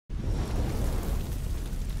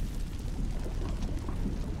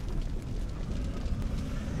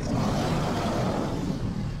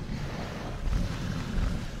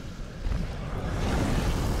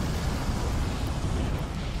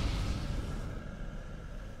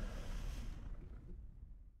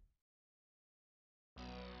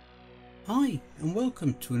Hi and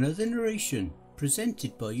welcome to another narration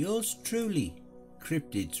presented by yours truly,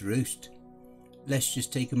 Cryptid's Roost. Let's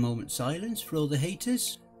just take a moment's silence for all the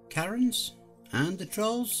haters, Karens and the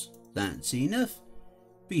trolls. That's enough.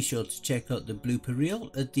 Be sure to check out the blooper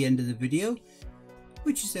reel at the end of the video,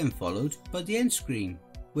 which is then followed by the end screen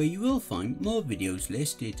where you will find more videos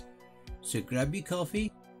listed. So grab your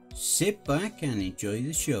coffee, sit back and enjoy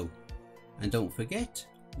the show. And don't forget,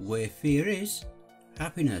 where fear is,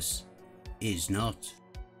 happiness is not.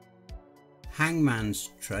 Hangman's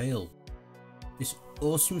Trail. This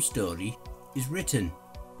awesome story is written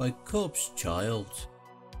by Corpse Child.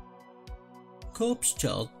 Corpse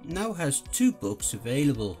Child now has 2 books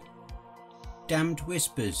available. Damned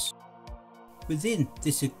Whispers. Within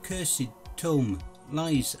this accursed tome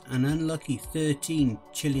lies an unlucky 13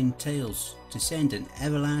 chilling tales to send an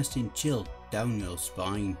everlasting chill down your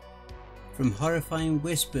spine. From horrifying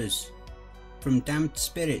whispers, from damned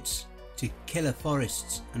spirits to killer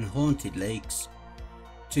forests and haunted lakes,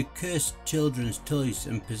 to cursed children's toys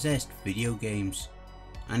and possessed video games,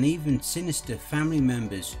 and even sinister family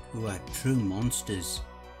members who are true monsters,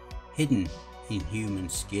 hidden in human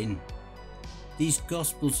skin. These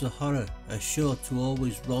gospels of horror are sure to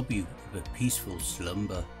always rob you of a peaceful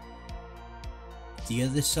slumber. The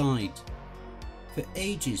Other Side. For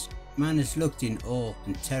ages, man has looked in awe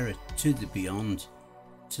and terror to the beyond,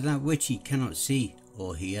 to that which he cannot see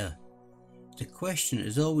or hear. The question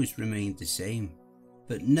has always remained the same,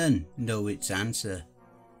 but none know its answer.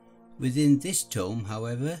 Within this tome,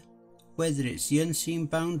 however, whether it's the unseen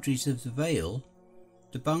boundaries of the veil,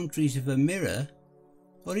 the boundaries of a mirror,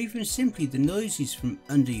 or even simply the noises from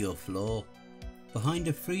under your floor, behind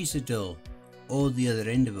a freezer door, or the other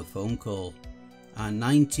end of a phone call, are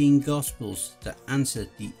 19 gospels that answer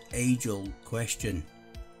the age-old question: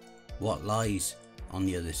 what lies on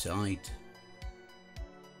the other side?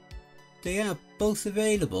 They are both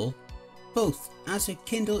available, both as a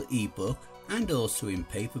Kindle ebook and also in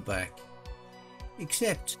paperback.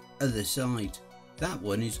 Except Other Side, that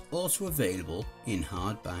one is also available in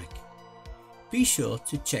hardback. Be sure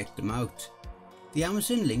to check them out. The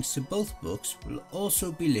Amazon links to both books will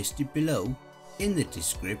also be listed below in the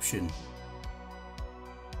description.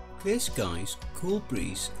 Clear skies, cool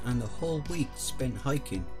breeze and a whole week spent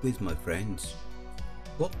hiking with my friends.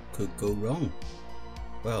 What could go wrong?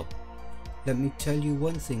 Well, let me tell you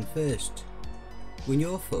one thing first. When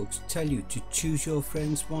your folks tell you to choose your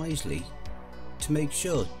friends wisely, to make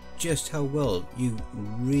sure just how well you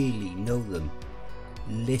really know them,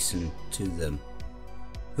 listen to them.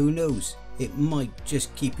 Who knows, it might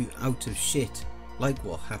just keep you out of shit, like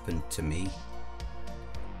what happened to me.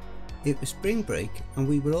 It was spring break and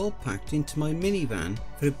we were all packed into my minivan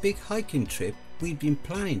for a big hiking trip we'd been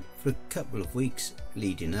planning for a couple of weeks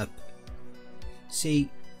leading up. See,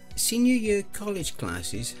 senior year college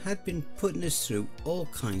classes had been putting us through all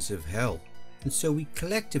kinds of hell, and so we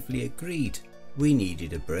collectively agreed we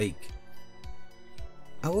needed a break.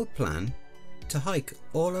 Our plan? To hike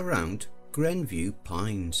all around Grenview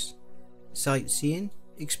Pines, sightseeing,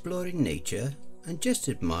 exploring nature and just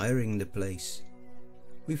admiring the place.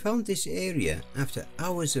 We found this area after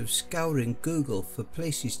hours of scouring Google for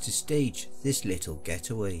places to stage this little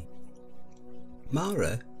getaway.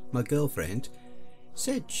 Mara, my girlfriend,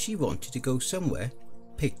 said she wanted to go somewhere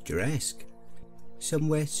picturesque,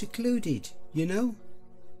 somewhere secluded, you know,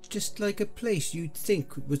 just like a place you'd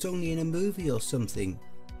think was only in a movie or something,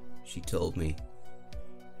 she told me.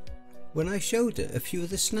 When I showed her a few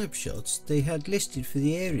of the snapshots they had listed for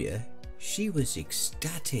the area, she was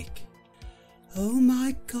ecstatic. "Oh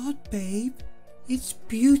my god, babe, it's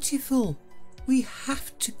beautiful. We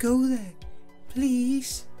have to go there,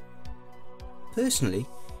 please." Personally,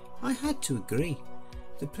 I had to agree.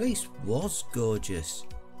 The place was gorgeous,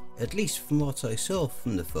 at least from what I saw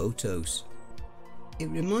from the photos.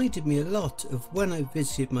 It reminded me a lot of when I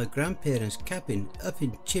visited my grandparents' cabin up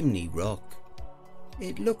in Chimney Rock.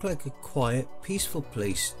 It looked like a quiet, peaceful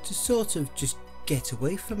place to sort of just get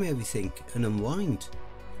away from everything and unwind.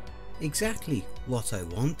 Exactly what I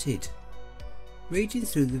wanted. Reading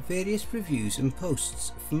through the various reviews and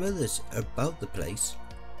posts from others about the place,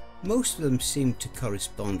 most of them seemed to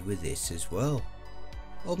correspond with this as well.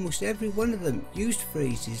 Almost every one of them used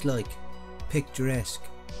phrases like picturesque,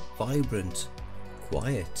 vibrant,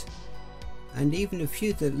 quiet, and even a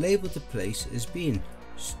few that labelled the place as being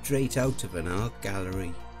straight out of an art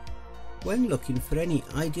gallery. When looking for any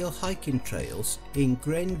ideal hiking trails in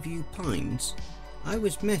Grenview Pines, I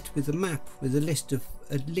was met with a map with a list of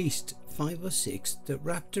at least 5 or 6 that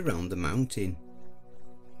wrapped around the mountain.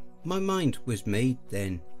 My mind was made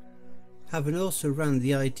then, having also ran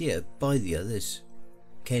the idea by the others.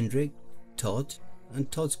 Kendrick, Todd,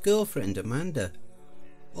 and Todd's girlfriend Amanda,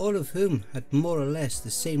 all of whom had more or less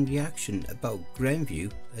the same reaction about Grenview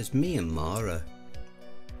as me and Mara.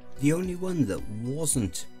 The only one that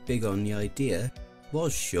wasn't big on the idea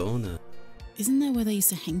was Shauna. Isn't that where they used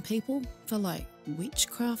to hang people for like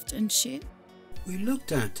witchcraft and shit? We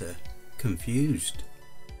looked at her, confused.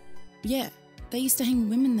 Yeah, they used to hang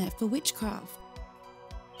women there for witchcraft.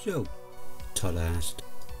 So, Todd asked,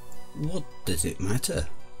 what does it matter?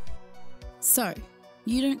 So,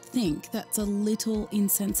 you don't think that's a little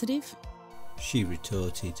insensitive? She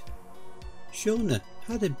retorted. Shauna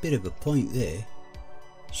had a bit of a point there.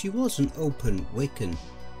 She was an open Wiccan,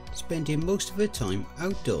 spending most of her time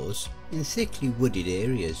outdoors in thickly wooded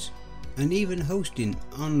areas, and even hosting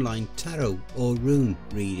online tarot or rune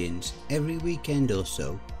readings every weekend or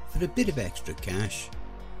so for a bit of extra cash.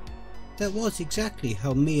 That was exactly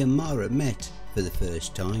how me and Mara met for the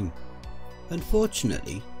first time.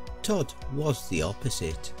 Unfortunately, Todd was the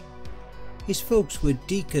opposite. His folks were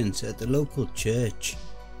deacons at the local church,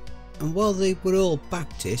 and while they were all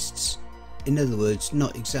Baptists, in other words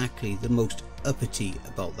not exactly the most uppity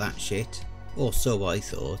about that shit, or so I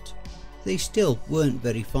thought, they still weren't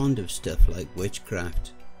very fond of stuff like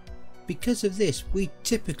witchcraft. Because of this, we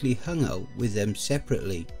typically hung out with them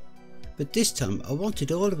separately, but this time I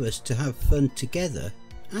wanted all of us to have fun together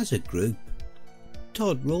as a group.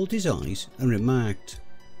 Todd rolled his eyes and remarked,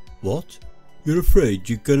 "What? You're afraid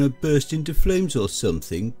you're gonna burst into flames or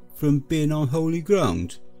something from being on holy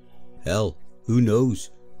ground? Hell, who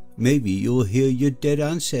knows? Maybe you'll hear your dead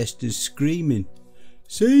ancestors screaming,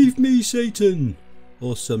 'Save me, Satan!'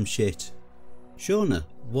 or some shit." Shauna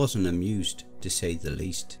wasn't amused, to say the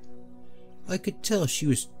least. I could tell she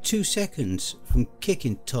was 2 seconds from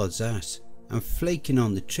kicking Todd's ass and flaking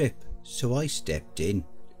on the trip, so I stepped in.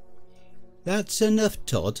 "That's enough,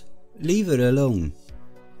 Todd. Leave her alone."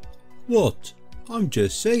 "What? I'm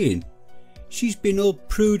just saying. She's been all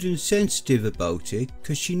prude and sensitive about it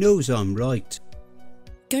because she knows I'm right."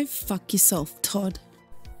 Go fuck yourself, Todd.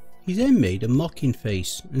 He then made a mocking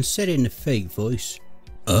face and said in a fake voice,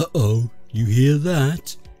 "Uh-oh, you hear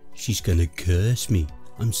that? She's gonna curse me.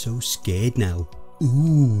 I'm so scared now.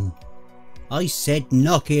 Ooh." "I said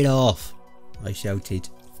knock it off," I shouted.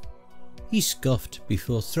 He scoffed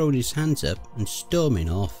before throwing his hands up and storming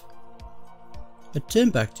off. I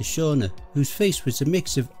turned back to Shauna, whose face was a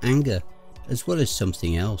mix of anger as well as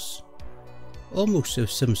something else, almost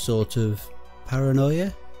of some sort of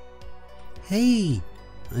paranoia. "Hey,"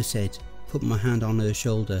 I said, putting my hand on her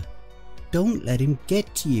shoulder, "don't let him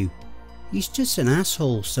get to you. He's just an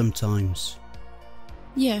asshole sometimes."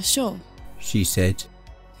 Yeah, sure. She said.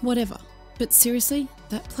 Whatever. But seriously,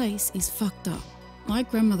 that place is fucked up. My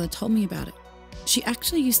grandmother told me about it. She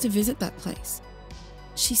actually used to visit that place.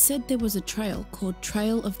 She said there was a trail called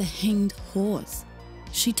Trail of the Hanged Whores.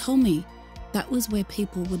 She told me that was where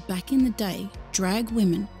people would back in the day drag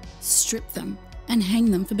women, strip them, and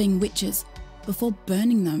hang them for being witches before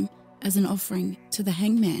burning them as an offering to the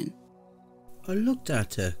hangman. I looked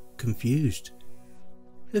at her, confused.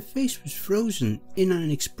 Her face was frozen in an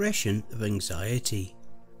expression of anxiety.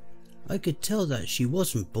 I could tell that she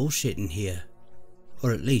wasn't bullshitting here,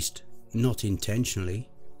 or at least not intentionally.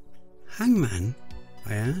 "Hangman?"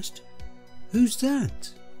 I asked. "Who's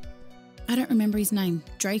that?" I don't remember his name.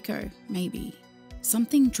 Draco, maybe.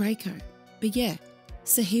 Something Draco. But yeah,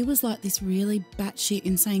 so he was like this really batshit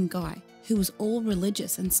insane guy who was all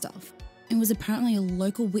religious and stuff, and was apparently a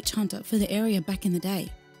local witch hunter for the area back in the day.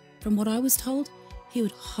 From what I was told, he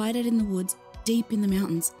would hide out in the woods deep in the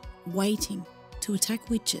mountains, waiting to attack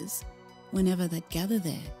witches whenever they'd gather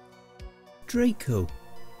there. Draco,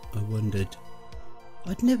 I wondered.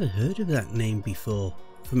 I'd never heard of that name before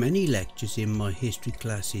from any lectures in my history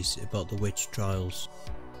classes about the witch trials.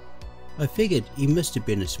 I figured he must have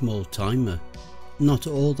been a small timer, not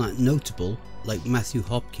all that notable like Matthew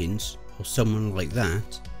Hopkins or someone like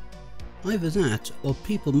that. Either that or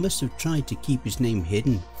people must have tried to keep his name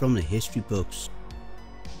hidden from the history books.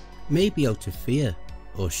 Maybe out of fear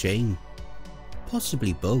or shame.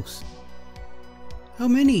 Possibly both. How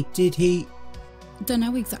many did he... Don't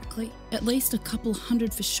know exactly. At least a couple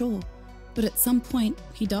hundred for sure. But at some point,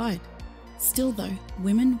 he died. Still though,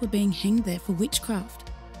 women were being hanged there for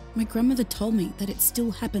witchcraft. My grandmother told me that it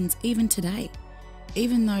still happens even today.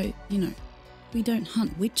 Even though, we don't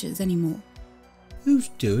hunt witches anymore. Who's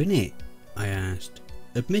doing it? I asked,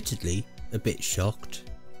 admittedly a bit shocked.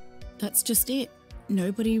 That's just it.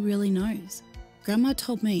 Nobody really knows. Grandma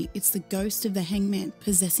told me it's the ghost of the hangman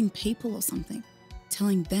possessing people or something,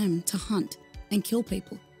 telling them to hunt and kill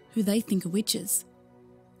people who they think are witches.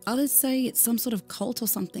 Others say it's some sort of cult or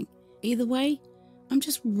something. Either way, I'm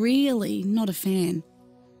just really not a fan.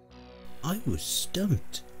 I was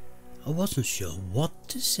stumped. I wasn't sure what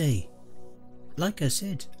to say. Like I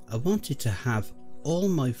said, I wanted to have all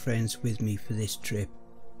my friends with me for this trip,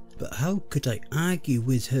 but how could I argue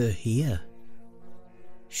with her here?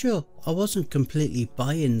 Sure, I wasn't completely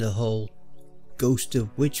buying the whole ghost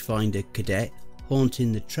of Witchfinder cadet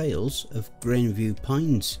haunting the trails of Greenview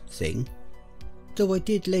Pines thing, though I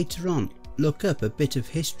did later on look up a bit of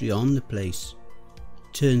history on the place.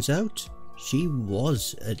 Turns out she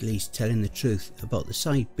was at least telling the truth about the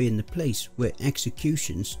site being the place where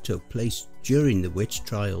executions took place during the witch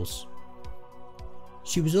trials.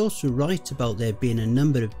 She was also right about there being a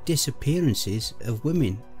number of disappearances of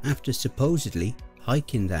women after supposedly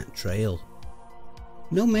hiking that trail.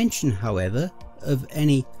 No mention, however, of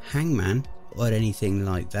any hangman or anything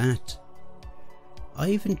like that. I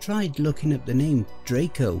even tried looking up the name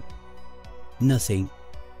Draco. Nothing.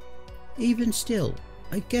 Even still,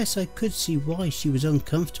 I guess I could see why she was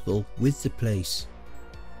uncomfortable with the place.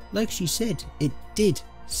 Like she said, it did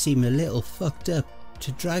seem a little fucked up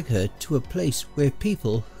to drag her to a place where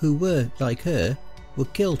people who were like her were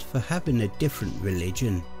killed for having a different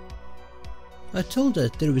religion. I told her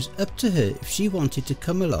that it was up to her if she wanted to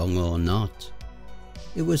come along or not.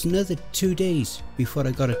 It was another 2 days before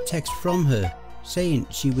I got a text from her saying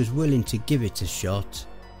she was willing to give it a shot.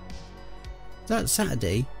 That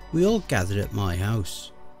Saturday we all gathered at my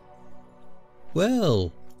house.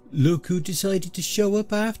 "Well, look who decided to show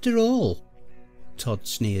up after all," Todd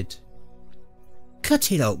sneered.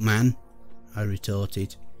 "Cut it out, man," I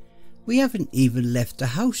retorted. "We haven't even left the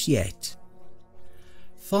house yet."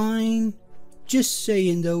 "Fine. Just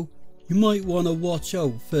saying though, you might want to watch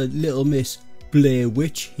out for little Miss Blair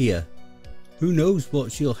Witch here. Who knows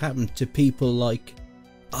what she'll happen to people like—"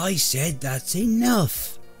 "I said that's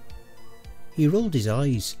enough." He rolled his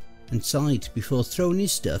eyes and sighed before throwing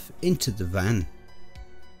his stuff into the van.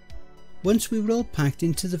 Once we were all packed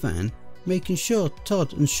into the van, making sure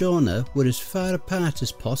Todd and Shauna were as far apart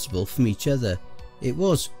as possible from each other, it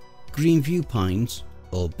was Greenview Pines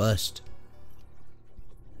or bust.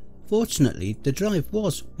 Fortunately, the drive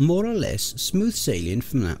was more or less smooth sailing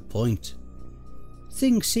from that point.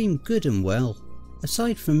 Things seemed good and well,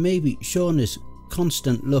 aside from maybe Shauna's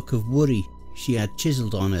constant look of worry she had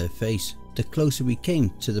chiselled on her face the closer we came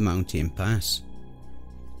to the mountain pass.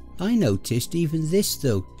 I noticed even this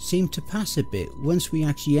though seemed to pass a bit once we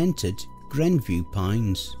actually entered Greenview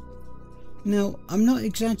Pines. Now, I'm not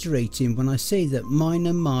exaggerating when I say that mine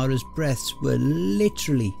and Mara's breaths were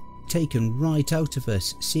literally taken right out of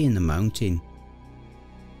us seeing the mountain.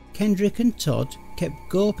 Kendrick and Todd kept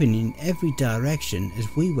gawping in every direction as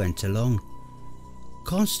we went along,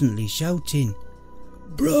 constantly shouting,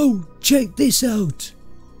 "Bro, check this out!"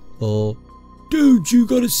 or "Dude, you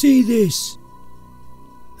gotta see this!"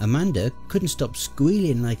 Amanda couldn't stop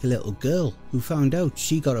squealing like a little girl who found out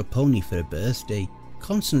she got a pony for her birthday,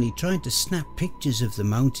 constantly trying to snap pictures of the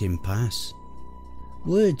mountain pass.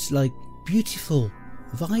 Words like beautiful,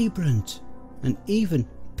 vibrant, and even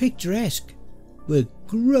picturesque were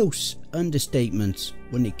gross understatements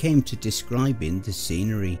when it came to describing the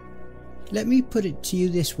scenery. Let me put it to you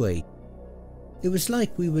this way. It was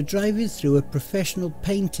like we were driving through a professional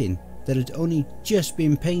painting that had only just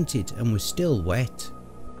been painted and was still wet.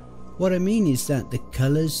 What I mean is that the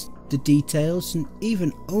colours, the details, and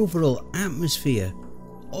even overall atmosphere,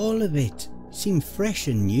 all of it seemed fresh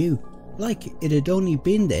and new, like it had only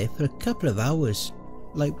been there for a couple of hours,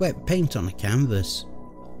 like wet paint on a canvas.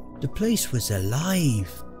 The place was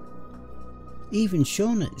alive. Even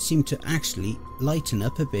Shauna seemed to actually lighten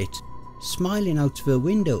up a bit, smiling out of her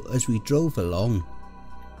window as we drove along.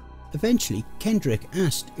 Eventually Kendrick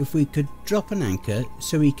asked if we could drop an anchor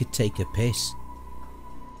so he could take a piss.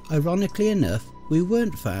 Ironically enough, we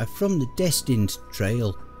weren't far from the destined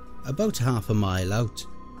trail, about half a mile out,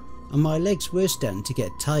 and my legs were starting to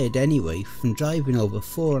get tired anyway from driving over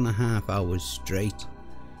 4.5 hours straight.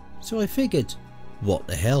 So I figured, what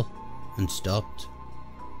the hell, and stopped.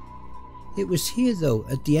 It was here though,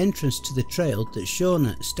 at the entrance to the trail, that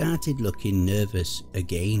Shauna started looking nervous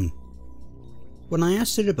again. When I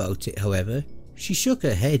asked her about it, however, she shook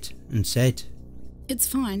her head and said, "It's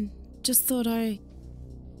fine, just thought I..."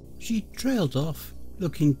 She trailed off,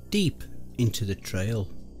 looking deep into the trail.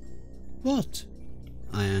 "What?"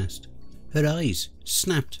 I asked. Her eyes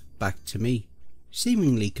snapped back to me,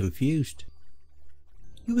 seemingly confused.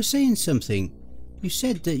 "You were saying something. You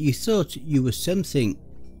said that you thought you were something.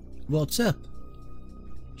 What's up?"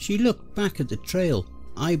 She looked back at the trail,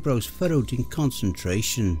 eyebrows furrowed in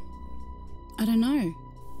concentration. "I don't know,"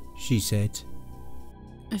 she said.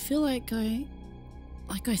 "I feel like I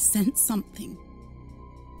sense something."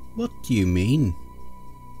 What do you mean?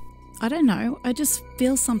 I don't know, I just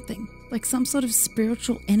feel something, like some sort of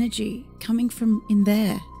spiritual energy coming from in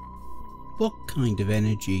there. What kind of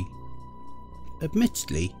energy?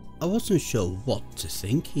 Admittedly, I wasn't sure what to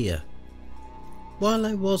think here. While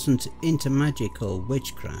I wasn't into magic or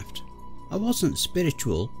witchcraft, I wasn't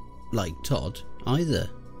spiritual, like Todd, either.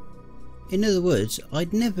 In other words,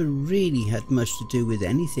 I'd never really had much to do with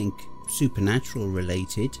anything supernatural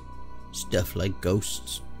related. Stuff like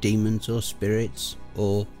ghosts, demons or spirits,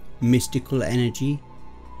 or mystical energy.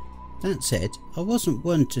 That said, I wasn't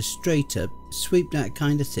one to straight up sweep that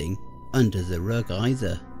kind of thing under the rug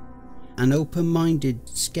either. An open-minded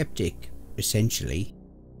skeptic, essentially.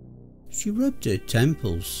 She rubbed her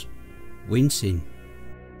temples, wincing.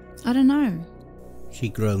 I don't know. She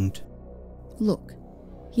groaned. Look,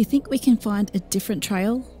 you think we can find a different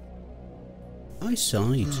trail? I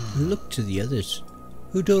sighed and looked to the others,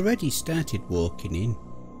 who'd already started walking in.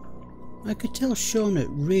 I could tell Shauna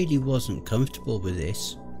really wasn't comfortable with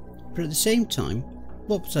this, but at the same time,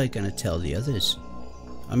 what was I going to tell the others?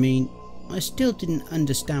 I mean, I still didn't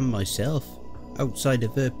understand myself, outside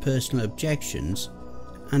of her personal objections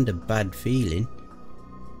and a bad feeling.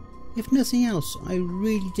 If nothing else, I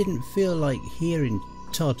really didn't feel like hearing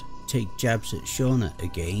Todd take jabs at Shauna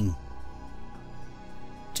again.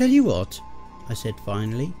 Tell you what, I said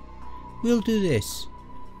finally, we'll do this.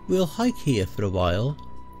 We'll hike here for a while.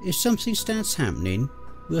 If something starts happening,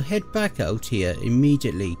 we'll head back out here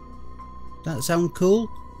immediately. That sound cool?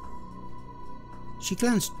 She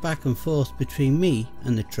glanced back and forth between me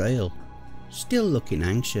and the trail, still looking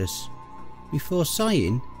anxious, before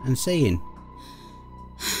sighing and saying,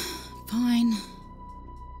 Fine.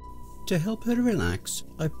 To help her relax,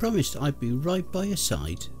 I promised I'd be right by her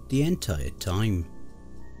side the entire time.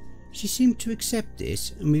 She seemed to accept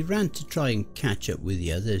this, and we ran to try and catch up with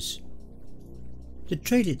the others. The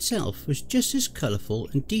trail itself was just as colourful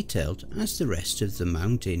and detailed as the rest of the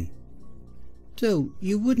mountain, though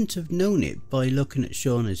you wouldn't have known it by looking at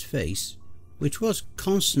Shauna's face, which was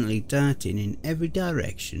constantly darting in every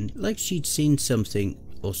direction like she'd seen something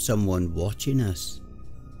or someone watching us.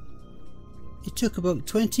 It took about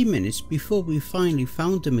 20 minutes before we finally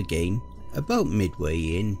found them again, about midway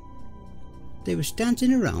in. They were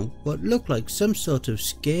standing around what looked like some sort of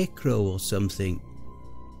scarecrow or something.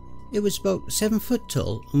 It was about 7 foot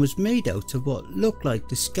tall and was made out of what looked like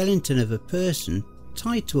the skeleton of a person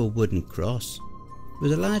tied to a wooden cross,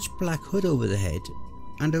 with a large black hood over the head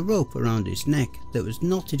and a rope around its neck that was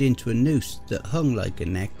knotted into a noose that hung like a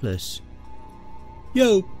necklace.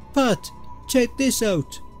 "Yo, Pat, check this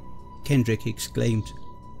out!" Kendrick exclaimed.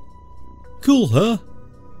 "Cool, huh?"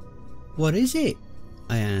 "What is it?"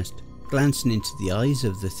 I asked, glancing into the eyes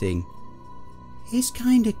of the thing. "It's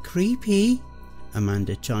kinda creepy,"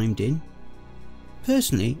 Amanda chimed in.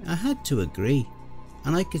 Personally, I had to agree,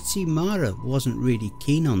 and I could see Mara wasn't really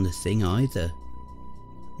keen on the thing either.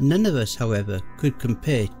 None of us, however, could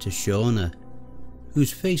compare to Shauna,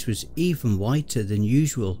 whose face was even whiter than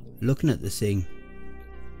usual looking at the thing.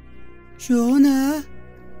 "Shauna,"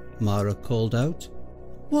 Mara called out.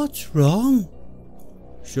 "What's wrong?"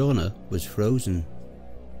 Shauna was frozen.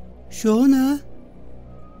 "Shauna?"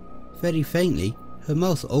 Very faintly, her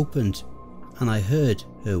mouth opened, and I heard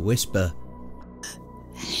her whisper,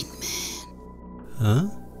 Hangman. "Huh?"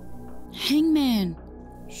 Hangman.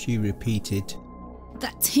 she repeated.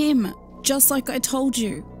 That's him, just like I told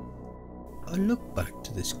you. I looked back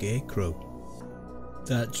to the scarecrow.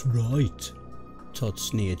 "That's right," Todd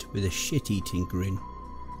sneered with a shit-eating grin.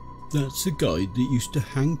 "That's the guy that used to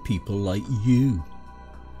hang people like you."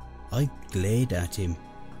 I glared at him,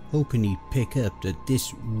 hoping he'd pick up that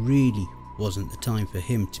this really wasn't the time for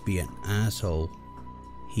him to be an asshole.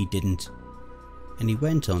 He didn't, and he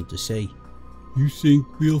went on to say, "You think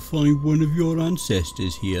we'll find one of your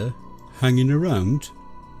ancestors here, hanging around?"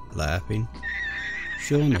 Laughing.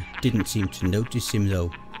 Shauna didn't seem to notice him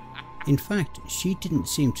though. In fact, she didn't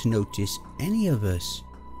seem to notice any of us.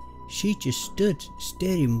 She just stood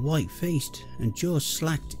staring white-faced and jaws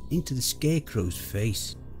slacked into the scarecrow's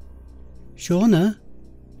face. "Shauna,"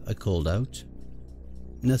 I called out.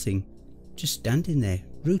 Nothing, just standing there,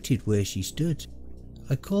 rooted where she stood.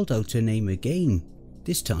 I called out her name again,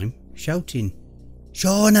 this time shouting,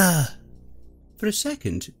 "Shauna!" For a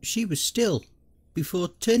second she was still, before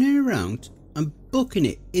turning around and booking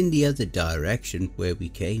it in the other direction where we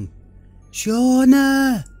came.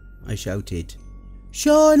 "Shauna!" I shouted.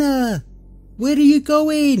 "Shauna! Where are you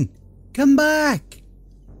going? Come back!"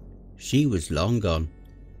 She was long gone.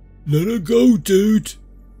 "Let her go, dude,"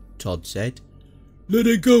 Todd said. "Let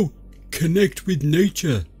her go. Connect with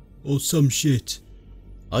nature or some shit.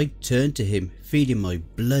 I turned to him, feeling my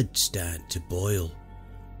blood start to boil.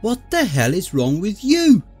 "What the hell is wrong with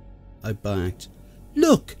you?" I barked.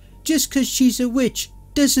 "Look, just 'cause she's a witch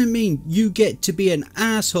doesn't mean you get to be an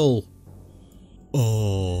asshole."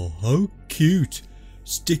 "Oh, how cute,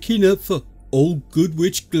 sticking up for old good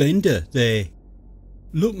witch Glenda there.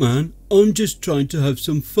 Look man, I'm just trying to have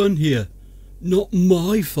some fun here. Not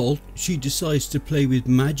my fault she decides to play with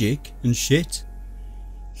magic and shit."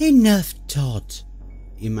 "Enough, Todd,"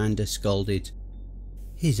 Amanda scolded.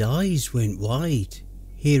 His eyes went wide,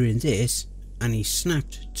 hearing this, and he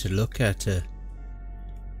snapped to look at her.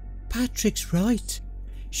 "Patrick's right.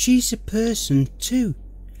 She's a person too.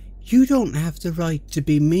 You don't have the right to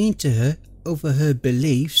be mean to her over her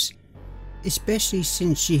beliefs, especially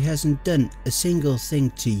since she hasn't done a single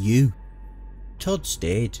thing to you." Todd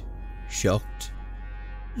stared, shocked.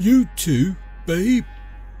 "You too, babe?"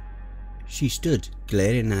 She stood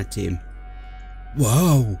glaring at him.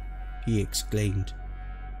 "Wow," he exclaimed,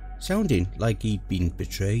 sounding like he'd been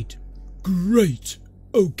betrayed. "Great,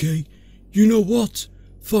 okay, you know what?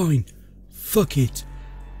 Fine, fuck it.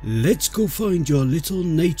 Let's go find your little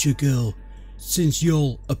nature girl, since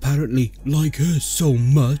y'all apparently like her so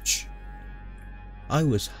much." I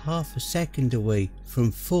was half a second away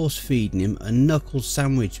from force feeding him a knuckle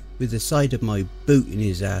sandwich with the side of my boot in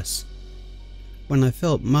his ass, when I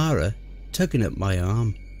felt Mara tugging at my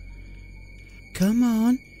arm. "Come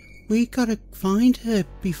on, we gotta find her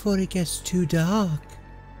before it gets too dark."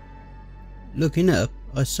 Looking up,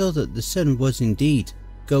 I saw that the sun was indeed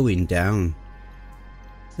going down.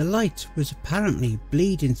 The light was apparently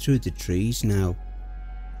bleeding through the trees now.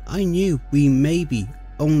 I knew we maybe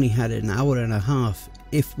only had an hour and a half,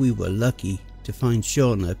 if we were lucky, to find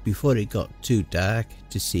Shauna before it got too dark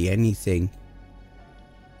to see anything.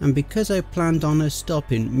 And because I planned on her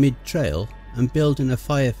stopping mid-trail and building a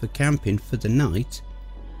fire for camping for the night,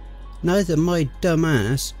 neither my dumb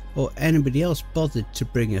ass or anybody else bothered to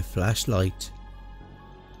bring a flashlight.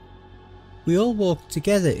 We all walked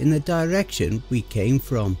together in the direction we came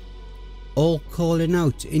from, all calling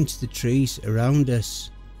out into the trees around us.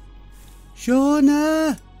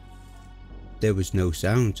 "Shauna!" There was no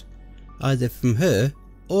sound, either from her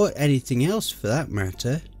or anything else for that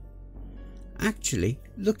matter. Actually,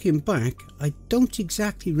 looking back, I don't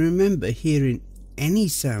exactly remember hearing any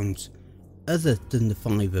sounds other than the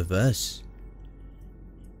five of us.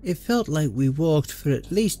 It felt like we walked for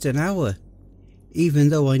at least an hour, even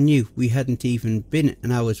though I knew we hadn't even been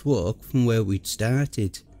an hour's walk from where we'd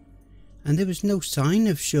started, and there was no sign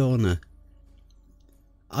of Shauna.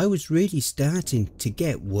 I was really starting to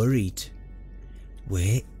get worried.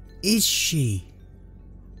 Where is she?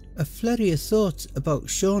 A flurry of thoughts about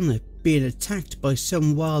Shauna being attacked by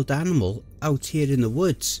some wild animal out here in the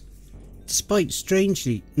woods, despite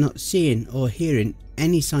strangely not seeing or hearing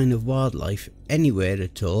any sign of wildlife anywhere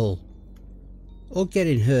at all, or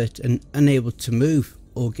getting hurt and unable to move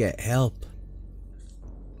or get help.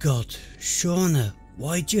 God, Shauna,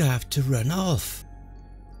 why'd you have to run off?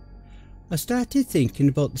 I started thinking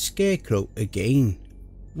about the scarecrow again,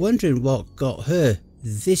 wondering what got her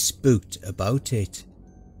this spooked about it.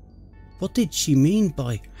 What did she mean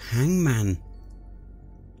by Hangman?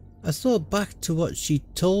 I thought back to what she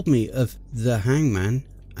told me of the Hangman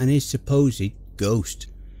and his supposed ghost,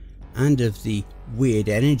 and of the weird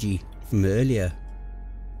energy from earlier.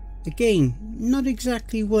 Again, not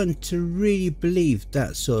exactly one to really believe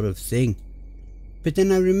that sort of thing, but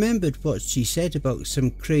then I remembered what she said about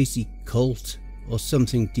some crazy cult or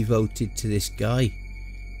something devoted to this guy,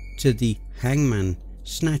 to the Hangman,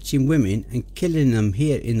 snatching women and killing them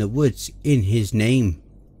here in the woods in his name,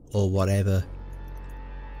 or whatever.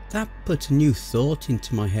 That put a new thought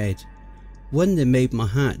into my head, one that made my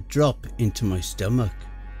heart drop into my stomach.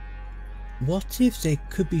 What if there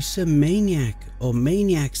could be some maniac or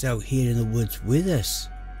maniacs out here in the woods with us?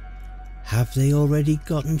 Have they already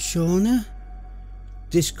gotten Shauna?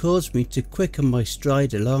 This caused me to quicken my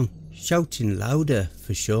stride along, shouting louder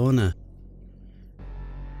for Shauna.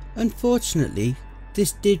 Unfortunately,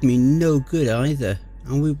 this did me no good either,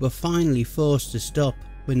 and we were finally forced to stop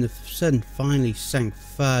when the sun finally sank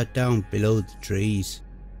far down below the trees.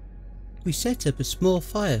 We set up a small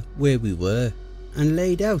fire where we were and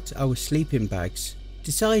laid out our sleeping bags,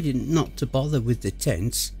 deciding not to bother with the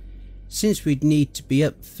tents since we'd need to be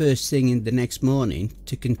up first thing in the next morning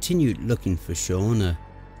to continue looking for Shauna.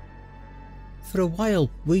 For a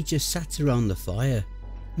while we just sat around the fire,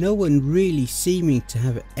 no one really seeming to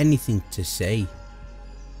have anything to say.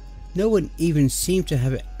 No one even seemed to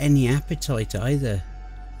have any appetite either,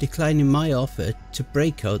 declining my offer to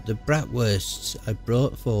break out the bratwursts I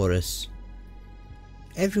brought for us.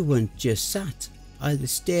 Everyone just sat, either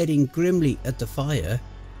staring grimly at the fire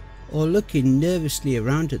or looking nervously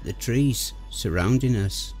around at the trees surrounding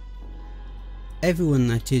us. Everyone,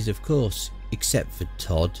 that is, of course, except for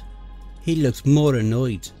Todd. He looked more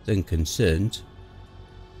annoyed than concerned.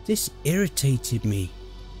 This irritated me,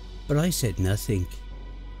 but I said nothing.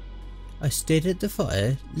 I stared at the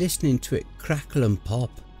fire, listening to it crackle and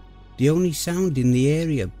pop, the only sound in the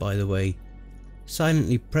area, by the way,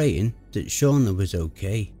 silently praying that Shauna was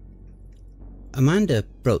okay. Amanda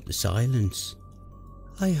broke the silence.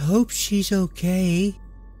 "I hope she's okay."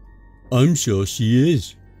 "I'm sure she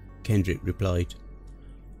is," Kendrick replied.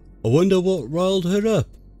 "I wonder what riled her up."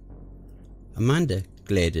 Amanda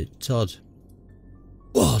glared at Todd.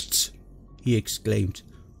 "What?" he exclaimed.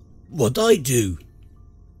 "What'd I do?"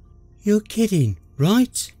 "You're kidding,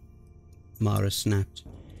 right?" Mara snapped.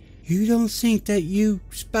 "You don't think that you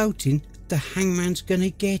spouting the hangman's gonna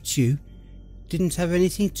get you didn't have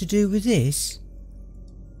anything to do with this?"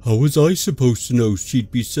 "How was I supposed to know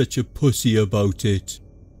she'd be such a pussy about it?"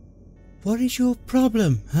 "What is your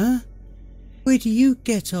problem, huh? Where do you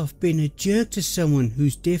get off being a jerk to someone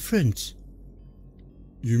who's different?"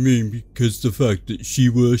 "You mean because the fact that she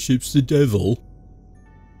worships the devil?"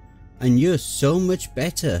 "And you're so much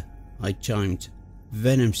better," I chimed,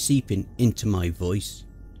 venom seeping into my voice.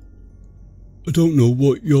 "I don't know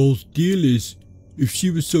what y'all's deal is. If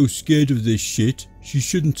she was so scared of this shit, she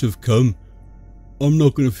shouldn't have come. I'm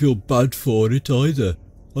not going to feel bad for it either.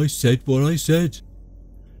 I said what I said."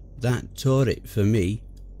 That tore it for me.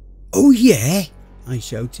 "Oh yeah," I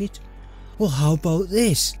shouted. "Well, how about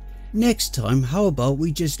this? Next time, how about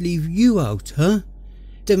we just leave you out, huh?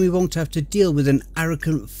 Then we won't have to deal with an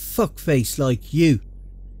arrogant fuckface like you."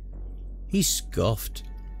 He scoffed,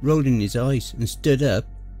 rolling his eyes, and stood up,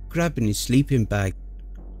 grabbing his sleeping bag.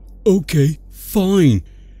 "Okay, fine.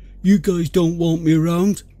 You guys don't want me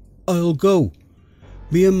around? I'll go.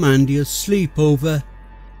 Me and Mandy'll sleep over."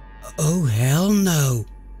 "Oh hell no,"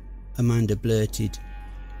 Amanda blurted.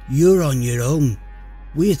 "You're on your own.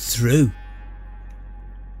 We're through."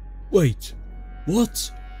 "Wait,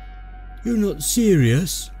 what? You're not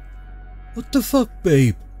serious? What the fuck,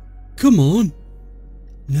 babe? Come on."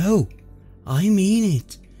 "No, I mean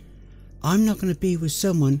it. I'm not going to be with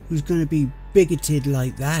someone who's going to be bigoted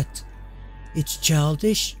like that. It's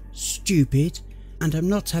childish, stupid, and I'm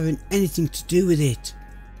not having anything to do with it.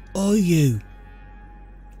 Or you."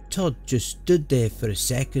 Todd just stood there for a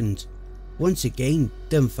second, once again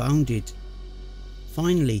dumbfounded.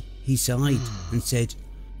 Finally he sighed and said,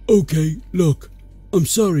 "Okay, look, I'm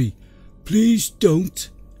sorry. Please don't."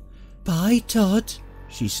 "Bye, Todd,"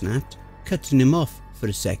 she snapped, cutting him off for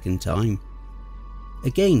a second time.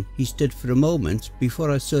 Again he stood for a moment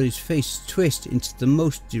before I saw his face twist into the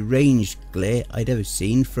most deranged glare I'd ever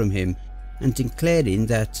seen from him, and declaring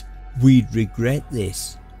that we'd regret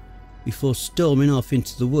this, before storming off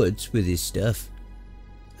into the woods with his stuff.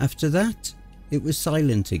 After that, it was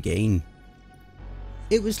silent again.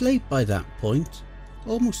 It was late by that point,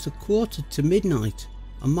 almost 1:45,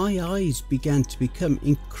 and my eyes began to become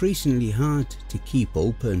increasingly hard to keep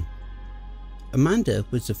open. Amanda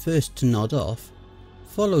was the first to nod off,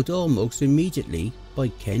 followed almost immediately by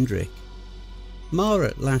Kendrick.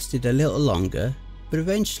 Mara lasted a little longer, but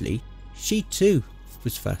eventually she too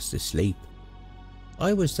was fast asleep.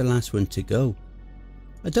 I was the last one to go.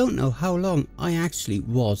 I don't know how long I actually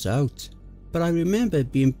was out, but I remember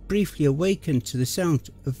being briefly awakened to the sound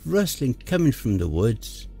of rustling coming from the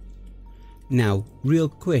woods. Now, real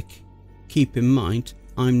quick, keep in mind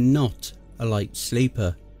I'm not a light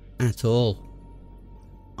sleeper at all.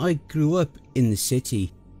 I grew up in the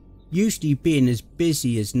city, usually being as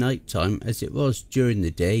busy as nighttime as it was during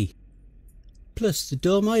the day. Plus, the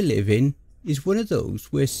dorm I live in is one of those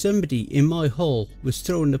where somebody in my hall was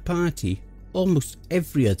throwing a party almost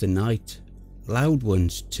every other night, loud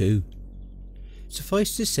ones too.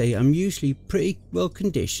 Suffice to say, I'm usually pretty well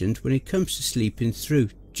conditioned when it comes to sleeping through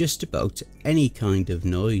just about any kind of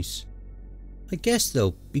noise. I guess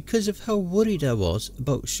though, because of how worried I was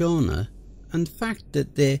about Shauna, and the fact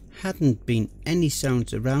that there hadn't been any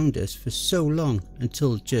sounds around us for so long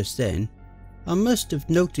until just then, I must have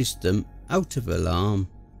noticed them out of alarm.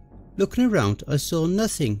 Looking around, I saw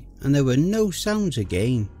nothing, and there were no sounds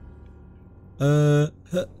again.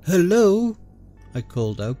 Hello?" I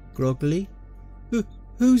called out groggily.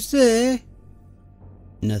 Who's there?"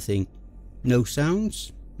 Nothing. No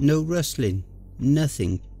sounds, no rustling,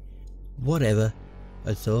 nothing. Whatever,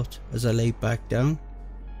 I thought as I lay back down.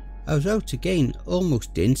 I was out again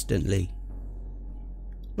almost instantly.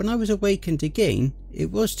 When I was awakened again,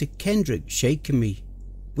 it was to Kendrick shaking me,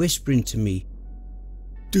 whispering to me,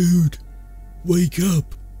 "Dude, wake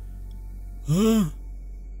up. Huh?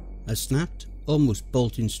 I snapped, almost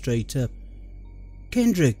bolting straight up.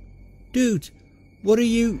 Kendrick, dude, what are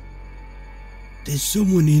you... There's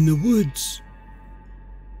someone in the woods.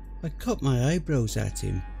 I cocked my eyebrows at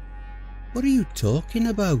him. What are you talking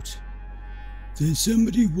about? There's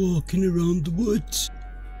somebody walking around the woods.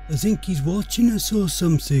 I think he's watching us or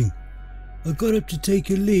something. I got up to take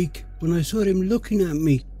a leak when I saw him looking at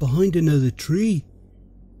me behind another tree.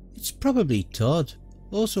 It's probably Todd,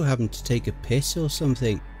 also happened to take a piss or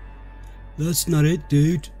something. That's not it,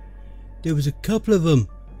 dude. There was a couple of them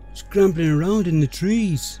scrambling around in the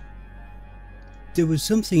trees. There was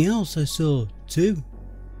something else I saw too.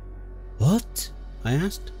 What? I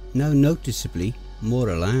asked, now noticeably more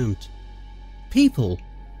alarmed. People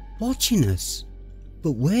watching us?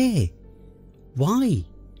 But where? Why?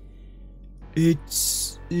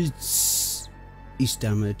 It's... he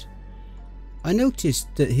stammered. I noticed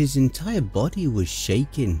that his entire body was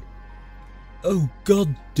shaking. Oh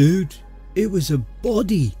god, dude. It was a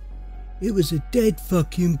body. It was a dead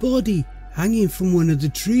fucking body hanging from one of the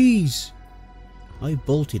trees. I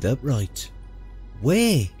bolted upright.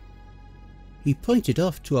 Where? He pointed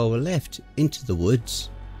off to our left into the woods.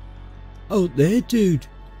 Out there, dude.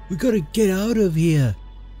 We gotta get out of here.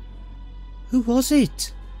 Who was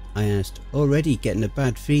it? I asked, already getting a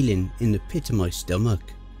bad feeling in the pit of my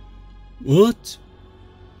stomach. What?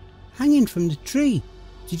 Hanging from the tree.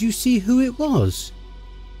 Did you see who it was?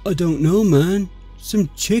 I don't know, man. Some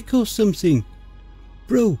chick or something.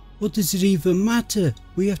 Bro, what does it even matter?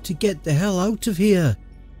 We have to get the hell out of here.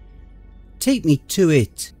 Take me to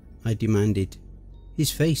it, I demanded.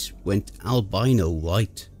 His face went albino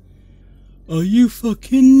white. Are you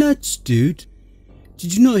fucking nuts, dude?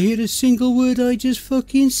 Did you not hear a single word I just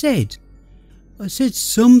fucking said? I said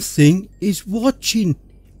something is watching.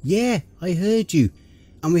 Yeah, I heard you.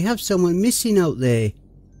 And we have someone missing out there.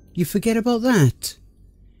 You forget about that?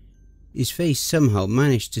 His face somehow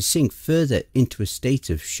managed to sink further into a state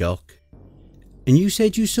of shock. And you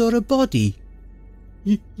said you saw a body?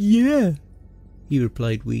 Yeah, he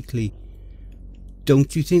replied weakly.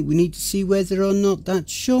 Don't you think we need to see whether or not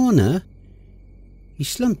that's Shauna? He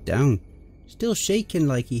slumped down, still shaking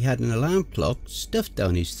like he had an alarm clock stuffed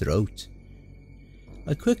down his throat.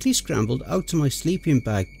 I quickly scrambled out of my sleeping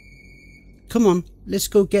bag. Come on, let's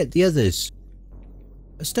go get the others.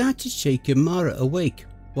 I started shaking Mara awake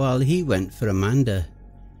while he went for Amanda.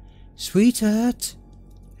 Sweetheart,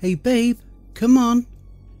 hey babe, come on.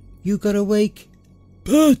 You got awake?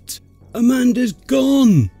 But Amanda's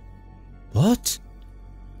gone. What?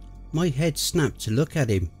 My head snapped to look at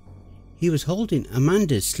him. He was holding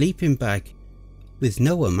Amanda's sleeping bag, with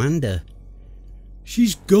no Amanda.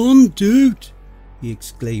 She's gone, dude, he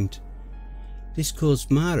exclaimed. This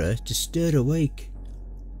caused Mara to stir awake.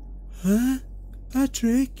 Huh?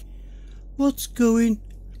 Patrick? What's going...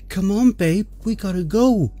 Come on, babe, we gotta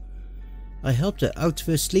go. I helped her out of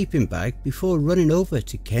her sleeping bag before running over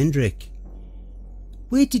to Kendrick.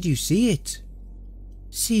 Where did you see it?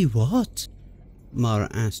 See what? Mara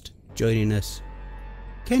asked, joining us.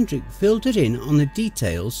 Kendrick filled her in on the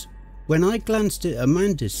details when I glanced at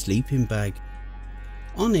Amanda's sleeping bag.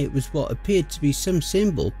 On it was what appeared to be some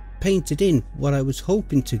symbol painted in what I was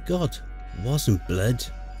hoping to God wasn't blood.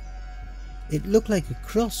 It looked like a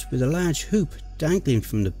cross with a large hoop dangling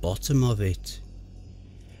from the bottom of it.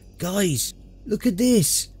 Guys, look at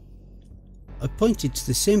this! I pointed to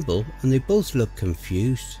the symbol and they both looked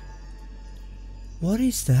confused. What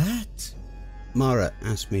is that? Mara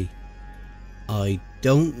asked me. I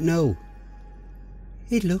don't know.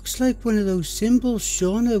 It looks like one of those symbols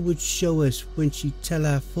Shauna would show us when she'd tell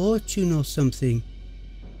our fortune or something.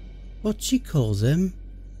 What'd she call them?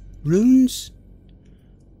 Runes?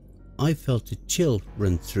 I felt a chill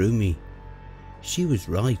run through me. She was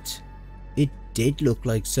right. It did look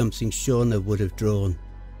like something Shauna would have drawn.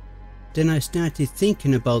 Then I started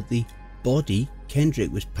thinking about the body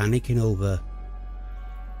Kendrick was panicking over.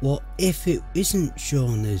 What if it isn't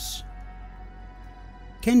Shauna's?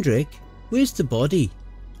 Kendrick, where's the body?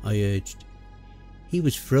 I urged. He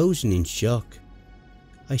was frozen in shock.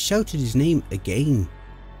 I shouted his name again,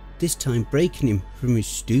 this time breaking him from his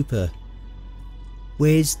stupor.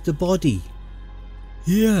 Where's the body?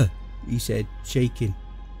 Here, he said, shaking.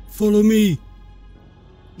 Follow me.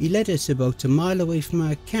 He led us about a mile away from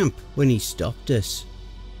our camp when he stopped us.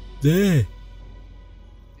 There.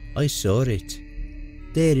 I saw it.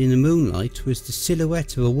 There in the moonlight was the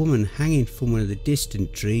silhouette of a woman hanging from one of the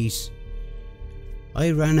distant trees.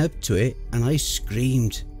 I ran up to it and I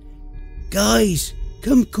screamed, "Guys,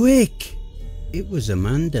 come quick!" It was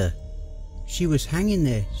Amanda. She was hanging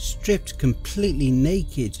there, stripped completely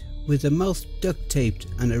naked, with her mouth duct taped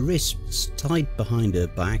and her wrists tied behind her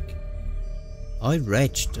back. I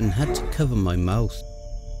retched and had to cover my mouth.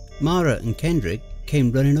 Mara and Kendrick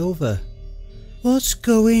came running over. "What's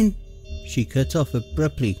going?" She cut off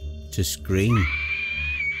abruptly to scream.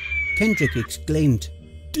 Kendrick exclaimed,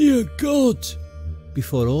 "Dear God!"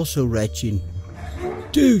 before also retching.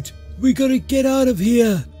 "Dude, we gotta get out of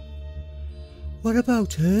here!" "What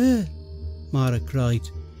about her?" Mara cried.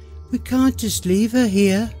 "We can't just leave her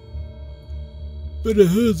here." "Better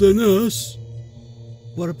her than us."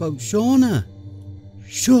 "What about Shauna?"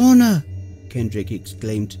 "Shauna!" Kendrick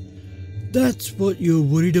exclaimed. "That's what you're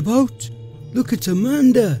worried about? Look at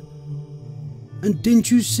Amanda. And didn't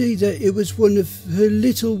you say that it was one of her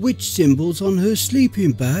little witch symbols on her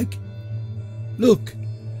sleeping bag? Look,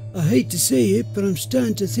 I hate to say it, but I'm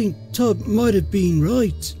starting to think Todd might have been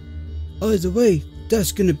right. Either way,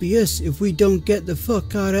 that's gonna be us if we don't get the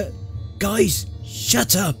fuck out of..." "Guys,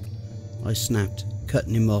 shut up!" I snapped,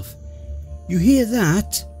 cutting him off. "You hear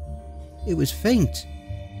that?" It was faint,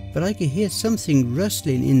 but I could hear something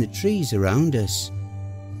rustling in the trees around us.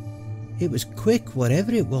 It was quick,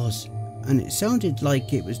 whatever it was, and it sounded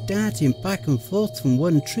like it was darting back and forth from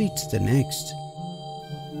one tree to the next.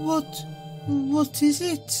 What is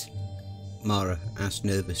it?" Mara asked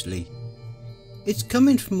nervously. "It's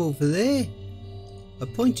coming from over there." I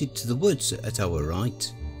pointed to the woods at our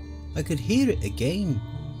right. I could hear it again,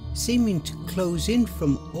 seeming to close in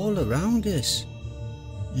from all around us.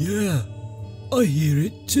 "Yeah, I hear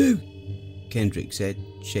it too," Kendrick said,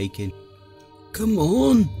 shaking. "Come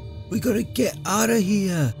on, we gotta get out of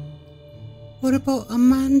here." "What about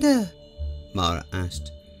Amanda?" Mara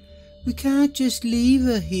asked. "We can't just leave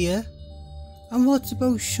her here. And what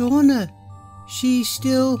about Shauna? She's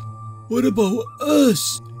still..." "What about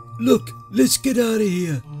us? Look, let's get out of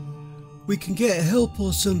here. We can get help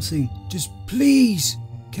or something. Just please,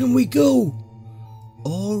 can we go?"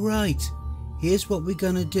 "All right, here's what we're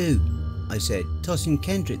gonna do," I said, tossing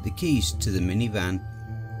Kendrick the keys to the minivan.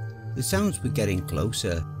 The sounds were getting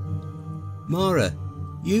closer. "Mara,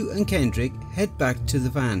 you and Kendrick head back to the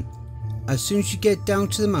van. As soon as you get down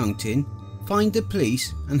to the mountain, find the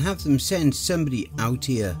police and have them send somebody out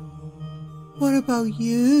here." "What about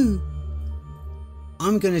you?"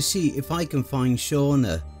 "I'm going to see if I can find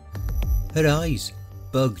Shauna." Her eyes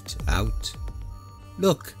bugged out.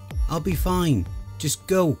 "Look, I'll be fine. Just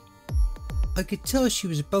go." I could tell she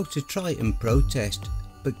was about to try and protest,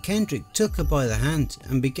 but Kendrick took her by the hand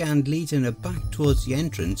and began leading her back towards the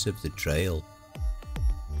entrance of the trail.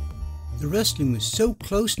 The rustling was so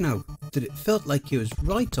close now that it felt like it was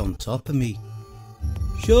right on top of me.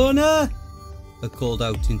 "Shauna!" I called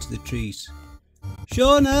out into the trees.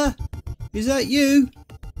 "Shauna! Is that you?"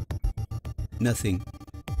 Nothing,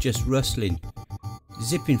 just rustling,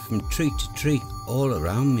 zipping from tree to tree all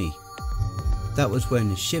around me. That was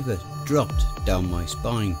when a shiver dropped down my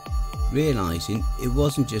spine, realising it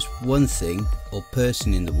wasn't just one thing or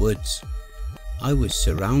person in the woods. I was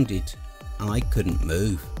surrounded and I couldn't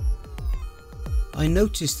move. I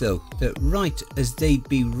noticed though that right as they'd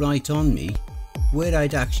be right on me, where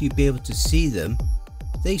I'd actually be able to see them,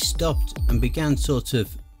 they stopped and began sort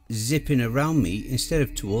of zipping around me instead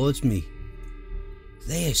of towards me.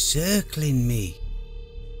 "They're circling me."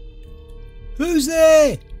 "Who's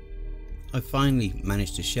there?" I finally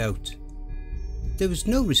managed to shout. There was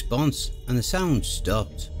no response and the sound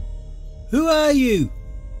stopped. "Who are you?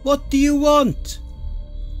 What do you want?"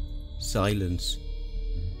 Silence.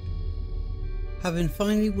 Having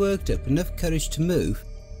finally worked up enough courage to move,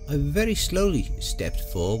 I very slowly stepped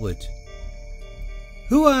forward.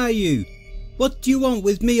 "Who are you? What do you want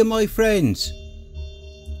with me and my friends?"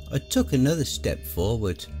 I took another step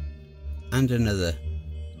forward, and another,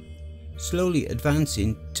 slowly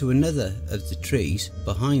advancing to another of the trees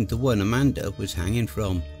behind the one Amanda was hanging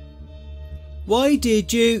from. "Why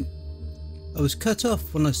did you?" I was cut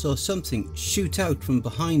off when I saw something shoot out from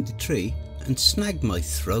behind the tree and snag my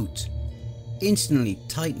throat, instantly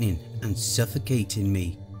tightening and suffocating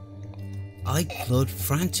me. I clawed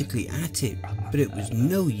frantically at it, but it was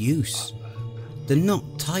no use. The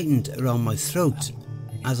knot tightened around my throat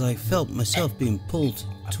as I felt myself being pulled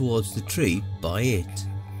towards the tree by it.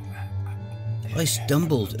 I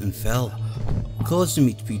stumbled and fell, causing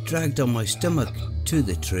me to be dragged on my stomach to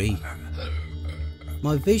the tree.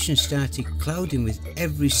 My vision started clouding with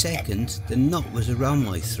every second the knot was around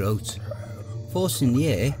my throat, forcing the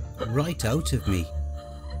air right out of me.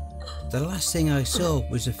 The last thing I saw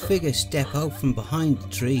was a figure step out from behind the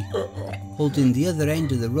tree, holding the other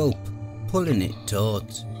end of the rope, pulling it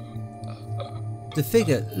taut. The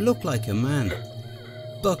figure looked like a man,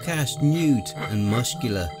 buck-assed, nude and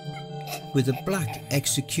muscular, with a black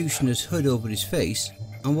executioner's hood over his face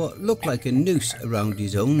and what looked like a noose around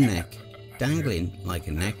his own neck, dangling like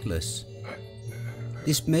a necklace.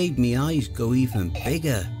 This made me eyes go even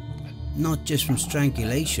bigger, not just from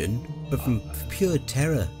strangulation, but from pure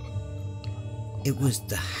terror. It was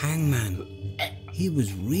the Hangman. He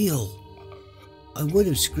was real. I would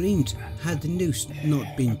have screamed had the noose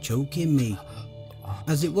not been choking me.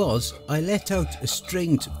 As it was, I let out a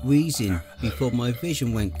strained wheezing before my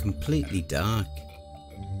vision went completely dark.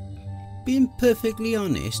 Being perfectly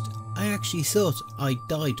honest, I actually thought I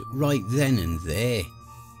died right then and there.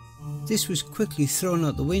 This was quickly thrown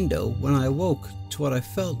out the window when I awoke to what I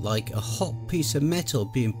felt like a hot piece of metal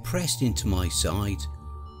being pressed into my side.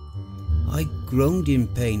 I groaned in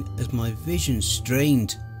pain as my vision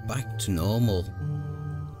strained back to normal.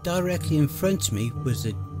 Directly in front of me was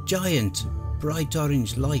a giant bright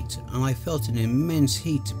orange light and I felt an immense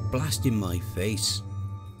heat blasting my face.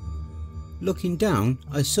 Looking down,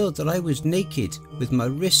 I saw that I was naked with my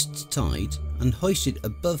wrists tied and hoisted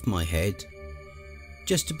above my head.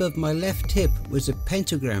 Just above my left hip was a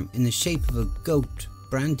pentagram in the shape of a goat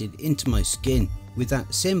branded into my skin with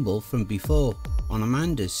that symbol from before on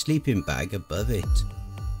Amanda's sleeping bag above it.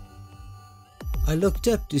 I looked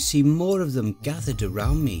up to see more of them gathered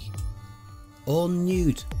around me, all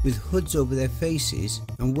nude with hoods over their faces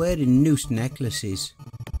and wearing noose necklaces.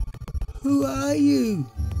 "Who are you?"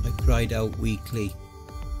 I cried out weakly.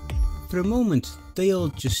 For a moment they all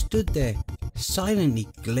just stood there, silently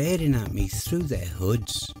glaring at me through their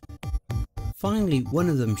hoods. Finally one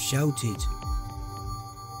of them shouted,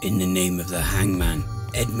 "In the name of the Hangman,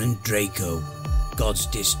 Edmund Draco, God's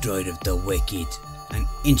destroyer of the wicked, an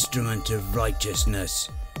instrument of righteousness,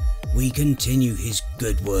 we continue his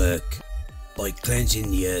good work by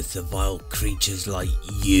cleansing the earth of vile creatures like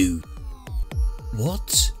you."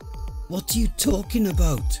 What? What are you talking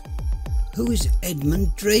about? Who is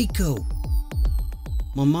Edmund Draco?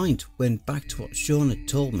 My mind went back to what Shauna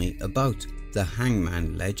told me about the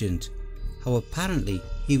Hangman legend, how apparently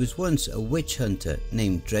he was once a witch hunter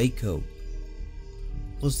named Draco.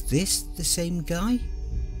 Was this the same guy?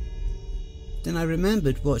 Then I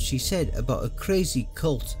remembered what she said about a crazy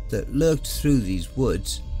cult that lurked through these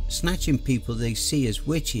woods, snatching people they see as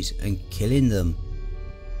witches and killing them.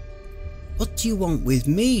 "What do you want with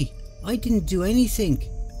me? I didn't do anything.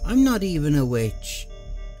 I'm not even a witch."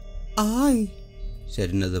 "I,"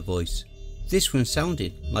 said another voice. This one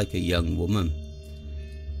sounded like a young woman.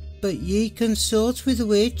 "But ye consort with a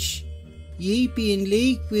witch. Ye be in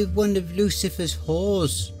league with one of Lucifer's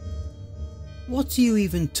whores." "What are you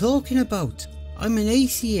even talking about? I'm an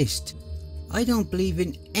atheist. I don't believe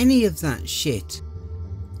in any of that shit."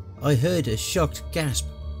 I heard a shocked gasp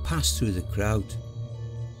pass through the crowd.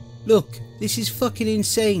 "Look, this is fucking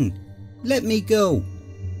insane. Let me go."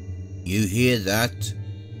 "You hear that?"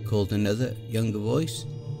 called another, younger voice.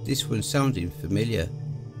 This one sounded familiar.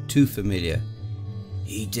 Too familiar.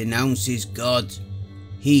 "He denounces God.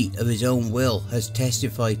 He, of his own will, has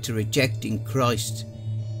testified to rejecting Christ.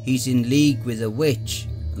 He's in league with a witch,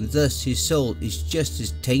 and thus his soul is just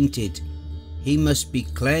as tainted. He must be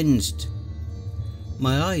cleansed."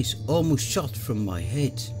 My eyes almost shot from my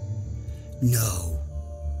head. "No,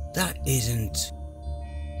 that isn't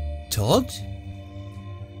Todd?"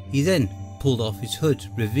 He then pulled off his hood,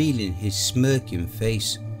 revealing his smirking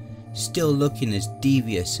face, still looking as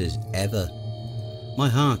devious as ever. My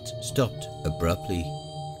heart stopped abruptly.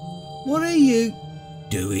 "What are you?"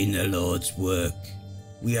 "Doing the Lord's work.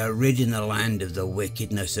 We are ridding the land of the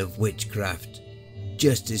wickedness of witchcraft,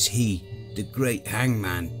 just as he, the great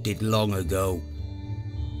Hangman, did long ago."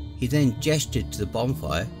 He then gestured to the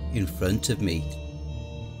bonfire in front of me,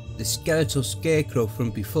 the skeletal scarecrow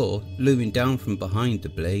from before looming down from behind the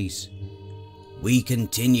blaze. "We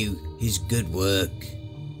continue his good work."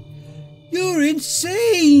 "You're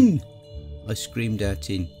insane!" I screamed at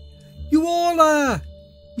him. "You all are!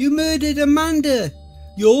 You murdered Amanda,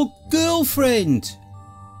 your girlfriend!"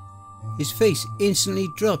 His face instantly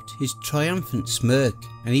dropped his triumphant smirk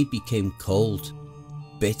and he became cold,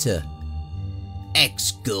 bitter.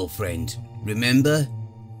 "Ex-girlfriend, remember?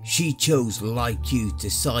 She chose, like you, to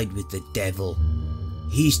side with the devil.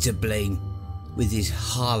 He's to blame, with his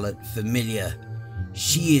harlot familiar.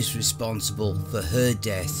 She is responsible for her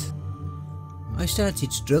death." I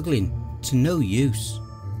started struggling, to no use.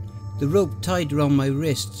 The rope tied around my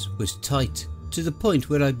wrists was tight, to the point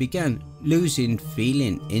where I began losing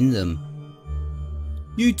feeling in them.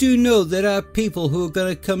 "You do know there are people who are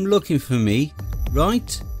going to come looking for me,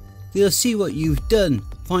 right? They'll see what you've done,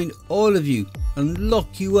 find all of you, and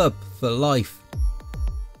lock you up for life."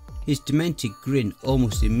 His demented grin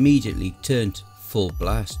almost immediately turned full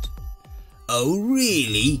blast. Oh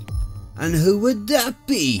really? And who would that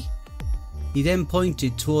be? He then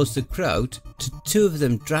pointed towards the crowd to two of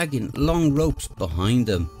them dragging long ropes behind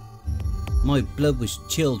them. My blood was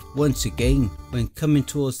chilled once again when, coming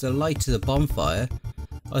towards the light of the bonfire,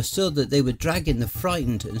 I saw that they were dragging the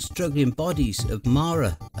frightened and struggling bodies of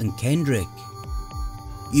Mara and Kendrick.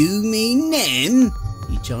 You mean them?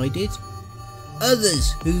 He chided.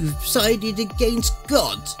 Others who've sided against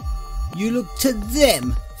God. You look to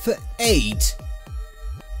them for aid.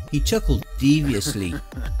 He chuckled deviously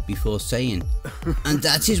before saying, and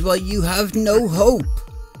that is why you have no hope.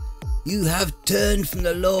 You have turned from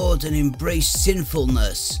the Lord and embraced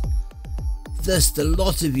sinfulness. Thus the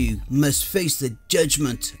lot of you must face the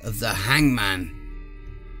judgment of the Hangman.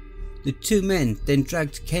 The two men then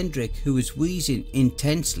dragged Kendrick, who was wheezing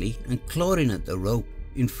intensely and clawing at the rope,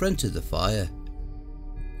 in front of the fire.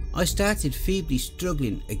 I started feebly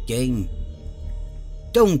struggling again.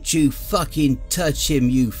 Don't you fucking touch him,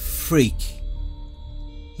 you freak.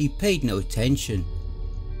 He paid no attention.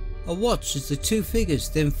 I watched as the two figures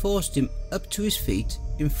then forced him up to his feet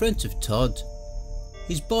in front of Todd,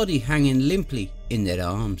 his body hanging limply in their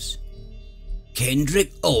arms.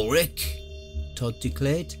 Kendrick Ulrich, Todd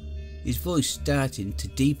declared, his voice starting to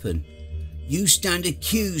deepen. You stand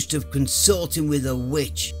accused of consorting with a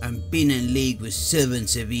witch and being in league with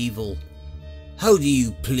servants of evil. How do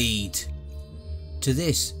you plead? To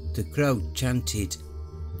this, the crowd chanted,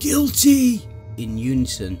 Guilty! In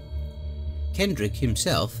unison. Kendrick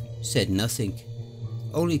himself said nothing,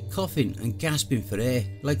 only coughing and gasping for air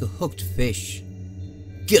like a hooked fish.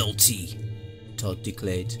 Guilty, Todd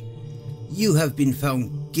declared. You have been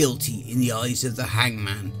found guilty in the eyes of the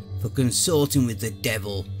Hangman for consorting with the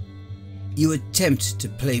devil. You attempt to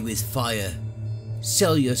play with fire,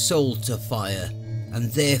 sell your soul to fire,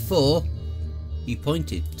 and therefore, he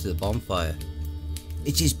pointed to the bonfire,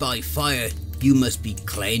 it is by fire you must be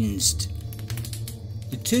cleansed.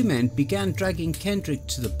 The two men began dragging Kendrick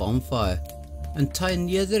to the bonfire and tying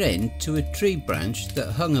the other end to a tree branch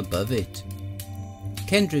that hung above it.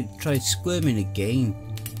 Kendrick tried squirming again,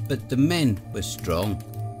 but the men were strong,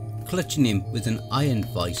 clutching him with an iron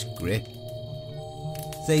vice grip.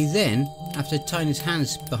 They then, after tying his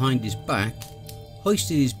hands behind his back,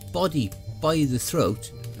 hoisted his body by the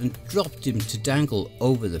throat and dropped him to dangle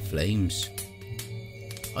over the flames.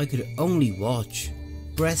 I could only watch,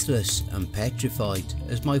 breathless and petrified,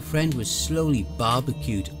 as my friend was slowly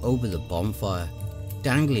barbecued over the bonfire,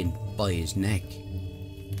 dangling by his neck.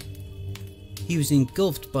 He was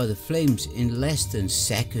engulfed by the flames in less than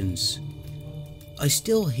seconds. I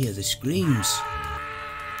still hear the screams,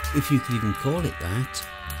 if you could even call it that,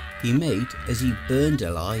 he made as he burned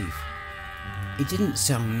alive. It didn't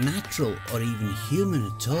sound natural or even human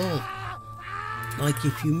at all, like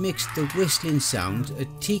if you mixed the whistling sound a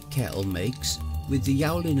tea kettle makes with the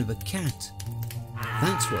yowling of a cat.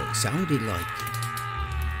 That's what it sounded like.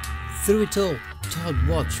 Through it all, Todd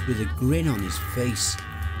watched with a grin on his face.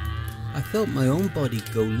 I felt my own body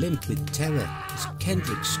go limp with terror as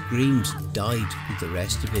Kendrick's screams died with the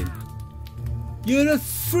rest of him. You're a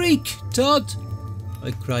freak, Todd!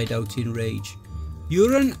 I cried out in rage.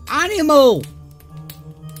 You're an animal!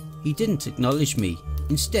 He didn't acknowledge me,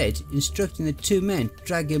 instead instructing the two men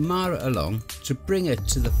dragging Mara along to bring her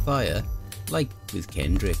to the fire, like with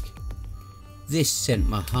Kendrick. This sent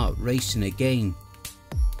my heart racing again.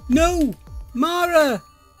 No! Mara!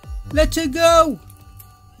 Let her go!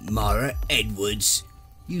 Mara Edwards,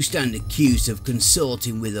 you stand accused of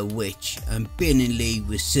consorting with a witch and being in league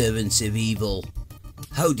with servants of evil.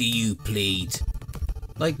 How do you plead?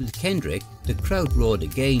 Like with Kendrick, the crowd roared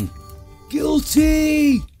again.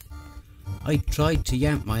 Guilty! I tried to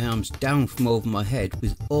yank my arms down from over my head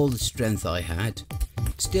with all the strength I had.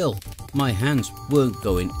 Still, my hands weren't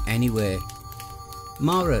going anywhere.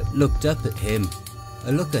 Mara looked up at him,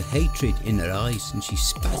 a look of hatred in her eyes, and she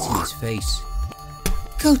spat in his face.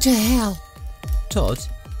 Go to hell! Todd,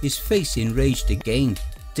 his face enraged again,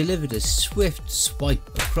 delivered a swift swipe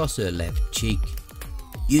across her left cheek.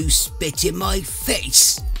 You spit in my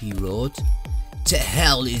face, he roared. To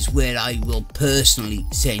hell is where I will personally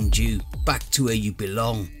send you, back to where you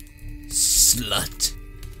belong, slut.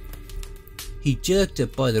 He jerked her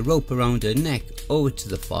by the rope around her neck over to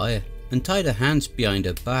the fire and tied her hands behind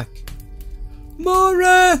her back.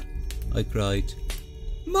 Mara! I cried.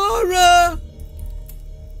 Mara!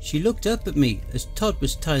 She looked up at me as Todd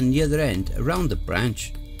was tying the other end around the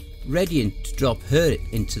branch, readying to drop her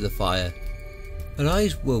into the fire. Her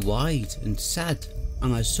eyes were wide and sad,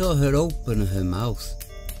 and I saw her open her mouth,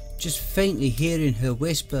 just faintly hearing her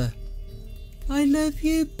whisper, I love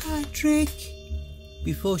you, Patrick,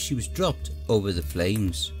 before she was dropped over the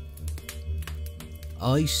flames.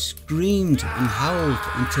 I screamed and howled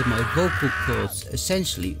until my vocal cords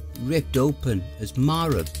essentially ripped open as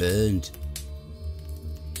Mara burned.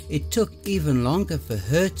 It took even longer for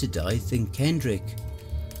her to die than Kendrick,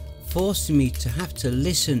 forcing me to have to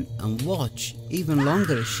listen and watch even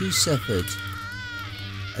longer as she suffered.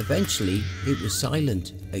 Eventually it was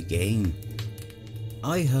silent again.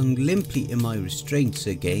 I hung limply in my restraints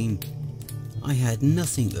again. I had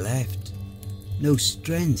nothing left. No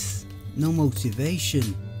strength, no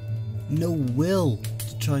motivation, no will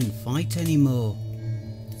to try and fight anymore.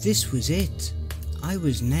 This was it. I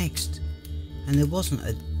was next, and there wasn't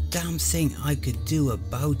a damn thing I could do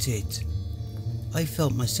about it. I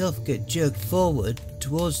felt myself get jerked forward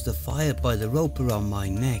towards the fire by the rope around my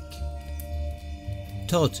neck.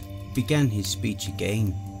 Todd began his speech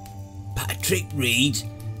again. "Patrick Reed,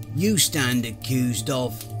 you stand accused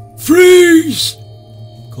of—" Freeze!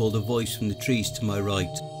 called a voice from the trees to my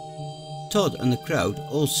right. Todd and the crowd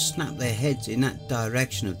all snapped their heads in that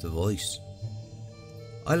direction of the voice.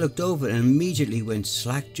 I looked over and immediately went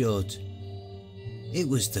slack-jawed. It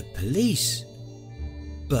was the police.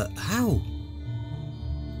 But how?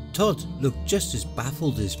 Todd looked just as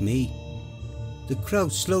baffled as me. The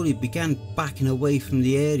crowd slowly began backing away from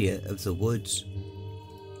the area of the woods.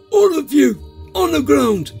 All of you, on the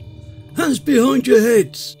ground! Hands behind your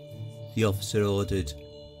heads! The officer ordered,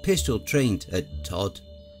 pistol trained at Todd.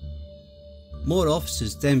 More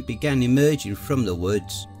officers then began emerging from the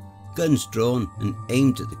woods, guns drawn and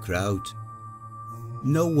aimed at the crowd.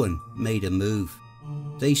 No one made a move.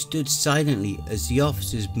 They stood silently as the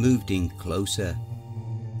officers moved in closer.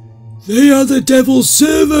 They are the devil's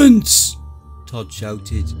servants! Todd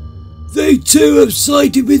shouted. They too have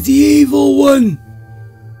sided with the evil one!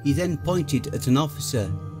 He then pointed at an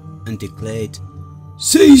officer and declared,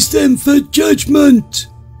 Seize them for judgment!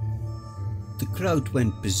 The crowd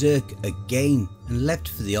went berserk again and leapt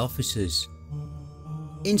for the officers.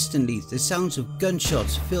 Instantly the sounds of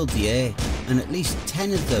gunshots filled the air, and at least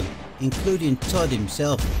 10 of them, including Todd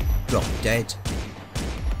himself, dropped dead.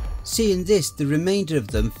 Seeing this, the remainder of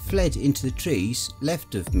them fled into the trees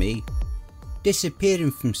left of me,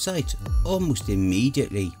 disappearing from sight almost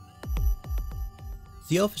immediately.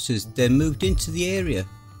 The officers then moved into the area,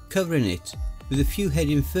 covering it, with a few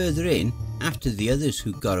heading further in after the others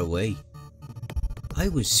who got away. I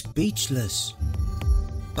was speechless,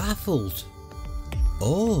 baffled,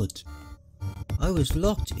 awed. I was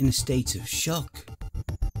locked in a state of shock.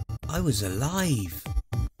 I was alive.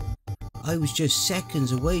 I was just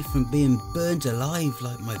seconds away from being burned alive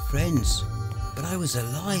like my friends, but I was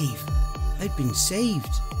alive. I'd been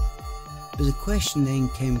saved. But the question then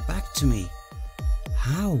came back to me.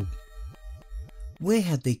 How? Where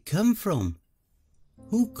had they come from?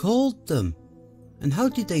 Who called them? And how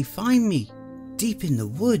did they find me deep in the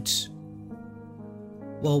woods?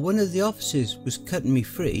 While one of the officers was cutting me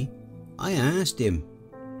free, I asked him.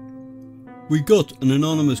 We got an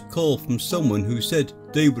anonymous call from someone who said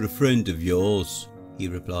they were a friend of yours, he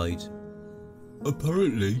replied.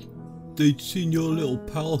 Apparently, they'd seen your little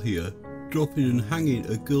pal here dropping and hanging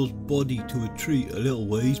a girl's body to a tree a little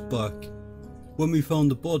ways back. When we found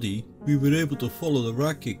the body, we were able to follow the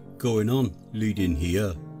racket going on, leading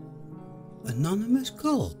here. Anonymous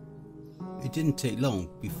call? It didn't take long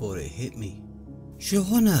before it hit me.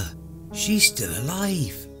 Shauna, she's still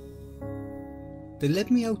alive. They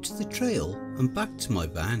led me out to the trail and back to my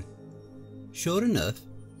van. Sure enough,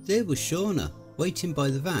 there was Shauna waiting by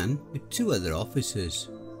the van with 2 other officers.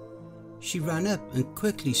 She ran up and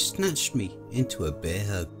quickly snatched me into a bear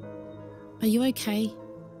hug. Are you okay?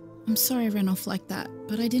 I'm sorry I ran off like that,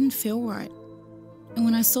 but I didn't feel right. And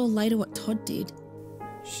when I saw later what Todd did...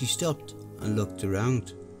 She stopped and looked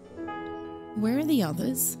around. Where are the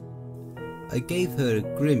others? I gave her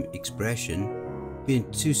a grim expression, being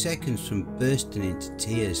 2 seconds from bursting into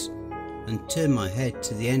tears, and turned my head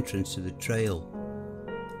to the entrance of the trail.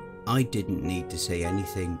 I didn't need to say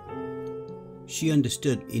anything. She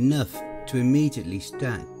understood enough to immediately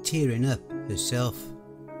start tearing up herself.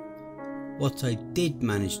 What I did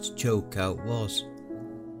manage to choke out was,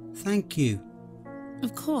 "Thank you."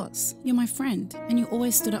 Of course, you're my friend, and you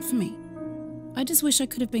always stood up for me. I just wish I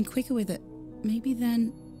could have been quicker with it. Maybe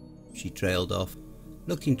then... She trailed off,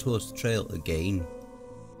 looking towards the trail again.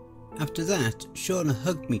 After that, Shauna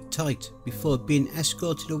hugged me tight before being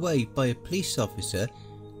escorted away by a police officer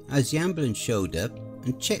as the ambulance showed up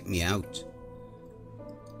and checked me out.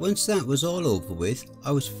 Once that was all over with,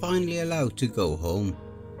 I was finally allowed to go home.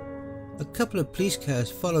 A couple of police cars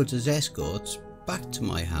followed as escorts back to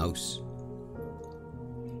my house.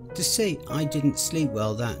 To say I didn't sleep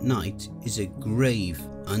well that night is a grave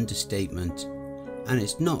understatement, and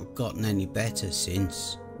it's not gotten any better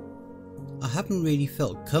since. I haven't really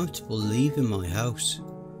felt comfortable leaving my house,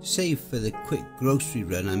 save for the quick grocery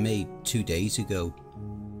run I made 2 days ago.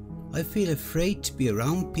 I feel afraid to be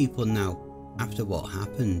around people now after what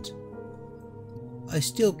happened. I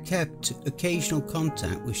still kept occasional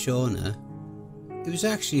contact with Shauna. It was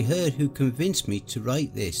actually her who convinced me to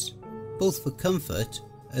write this, both for comfort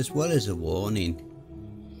as well as a warning.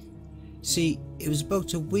 See, it was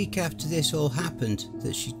about a week after this all happened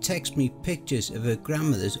that she texted me pictures of her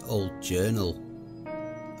grandmother's old journal.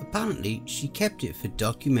 Apparently she kept it for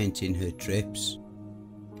documenting her trips.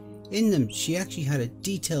 In them she actually had a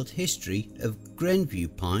detailed history of Grenview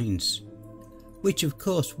Pines, which of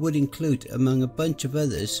course would include, among a bunch of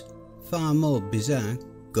others, far more bizarre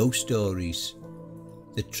ghost stories.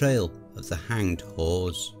 The trail of the hanged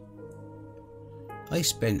whores. I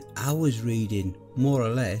spent hours reading, more or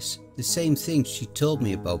less, the same things she told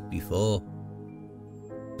me about before.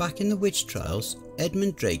 Back in the witch trials,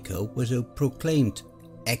 Edmund Draco was a proclaimed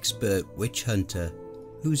expert witch hunter,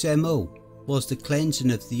 whose MO was the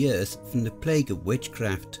cleansing of the earth from the plague of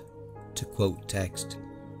witchcraft, to quote text.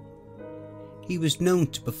 He was known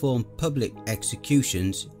to perform public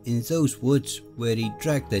executions in those woods where he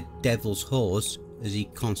dragged the devil's whores, as he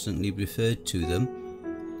constantly referred to them,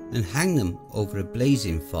 and hang them over a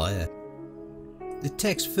blazing fire. The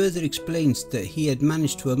text further explains that he had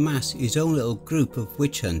managed to amass his own little group of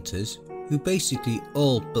witch hunters who basically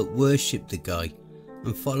all but worshipped the guy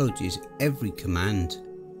and followed his every command.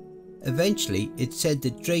 Eventually it said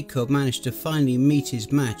that Draco managed to finally meet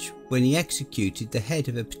his match when he executed the head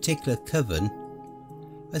of a particular coven.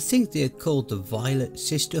 I think they are called the Violet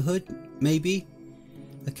Sisterhood, maybe?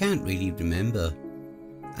 I can't really remember.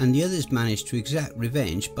 And the others managed to exact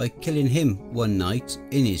revenge by killing him one night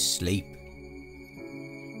in his sleep.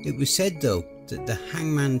 It was said though that the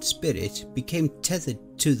hangman spirit became tethered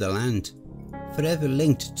to the land, forever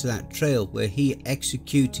linked to that trail where he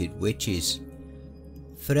executed witches,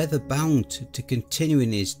 forever bound to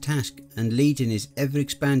continuing his task and leading his ever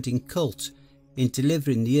expanding cult in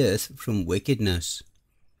delivering the earth from wickedness.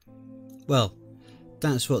 Well,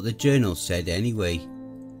 that's what the journal said anyway.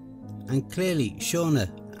 And clearly Shauna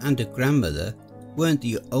and her grandmother weren't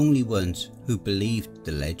the only ones who believed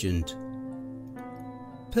the legend.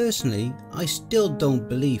 Personally, I still don't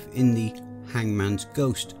believe in the hangman's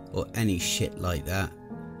ghost or any shit like that,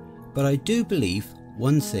 but I do believe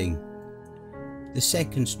one thing. The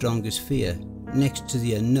second strongest fear, next to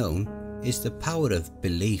the unknown, is the power of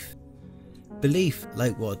belief. Belief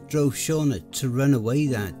like what drove Shauna to run away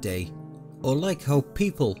that day, or like how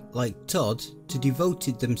people like Todd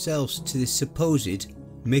devoted themselves to this supposed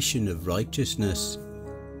mission of righteousness.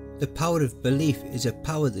 The power of belief is a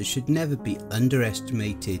power that should never be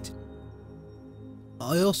underestimated.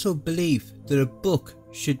 I also believe that a book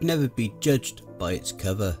should never be judged by its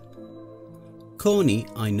cover. Corny,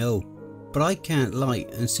 I know, but I can't lie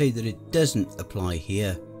and say that it doesn't apply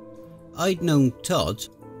here. I'd known Todd,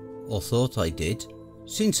 or thought I did,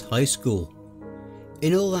 since high school.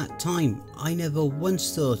 In all that time, I never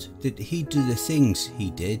once thought that he'd do the things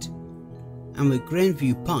he did. And with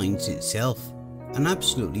Grenview Pines itself, an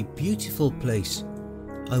absolutely beautiful place,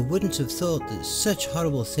 I wouldn't have thought that such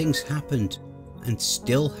horrible things happened and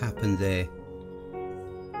still happen there.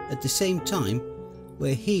 At the same time,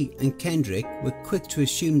 where he and Kendrick were quick to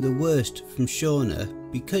assume the worst from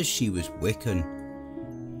Shauna because she was Wiccan.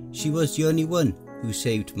 She was the only one who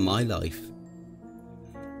saved my life.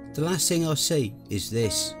 The last thing I'll say is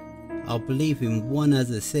this: I'll believe in one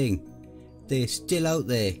other thing. They are still out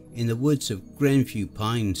there in the woods of Grenview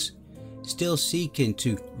Pines, still seeking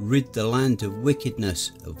to rid the land of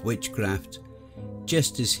wickedness of witchcraft,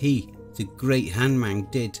 just as he, the great Hangman,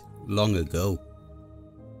 did long ago.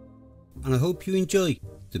 And I hope you enjoy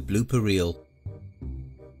the blooper reel.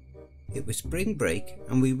 It was spring break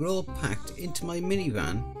and we were all packed into my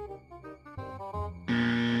minivan.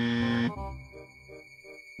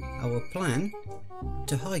 Our plan?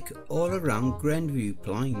 To hike all around Grenview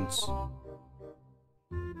Pines.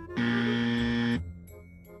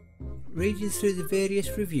 Reading through the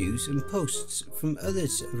various reviews and posts from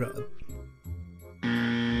others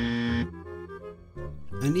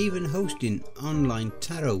and even hosting online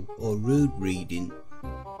tarot or rude reading.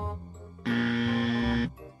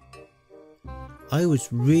 I was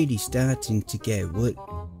really starting to get worried.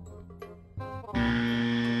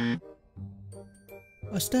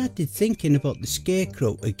 I started thinking about the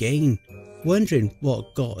scarecrow again, wondering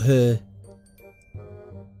what got her.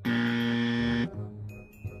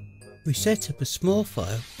 We set up a small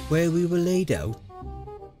fire where we were laid out.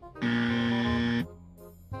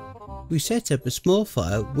 We set up a small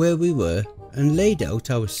fire where we were and laid out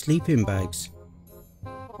our sleeping bags.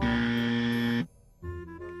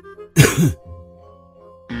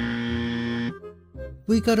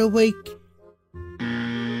 We got awake.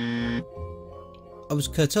 I was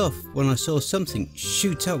cut off when I saw something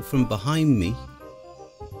shoot out from behind me.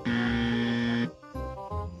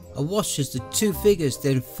 I watched as the two figures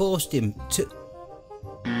then forced him to...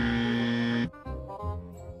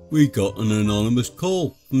 We got an anonymous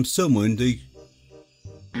call from someone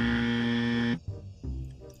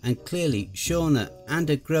and clearly Shauna and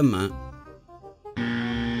her grandma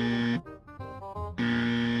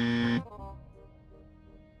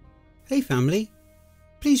Hey family,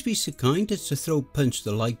 please be so kind as to punch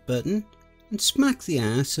the like button and smack the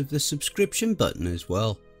ass of the subscription button as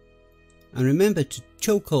well. And remember to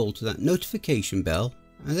chokehold that notification bell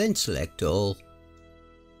and then select all.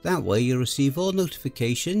 That way you'll receive all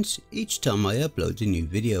notifications each time I upload a new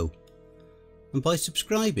video. And by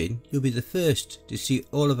subscribing you'll be the first to see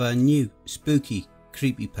all of our new spooky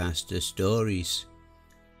creepypasta stories.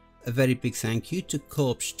 A very big thank you to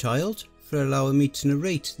Corpse Child for allowing me to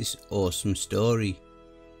narrate this awesome story.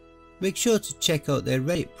 Make sure to check out their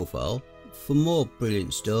Reddit profile for more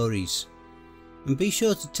brilliant stories. And be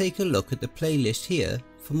sure to take a look at the playlist here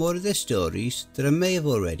for more of their stories that I may have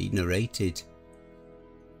already narrated.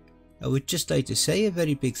 I would just like to say a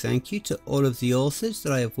very big thank you to all of the authors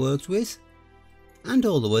that I have worked with and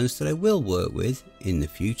all the ones that I will work with in the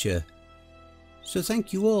future. So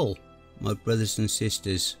thank you all, my brothers and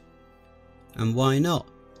sisters. And why not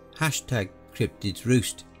hashtag Cryptids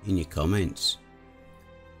Roost in your comments.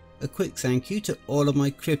 A quick thank you to all of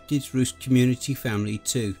my Cryptids Roost community family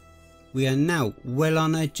too. We are now well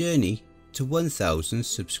on our journey to 1000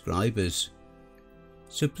 subscribers.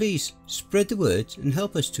 So please spread the word and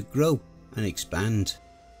help us to grow and expand.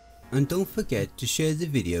 And don't forget to share the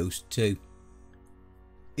videos too.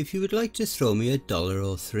 If you would like to throw me $1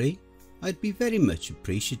 or $3, I'd be very much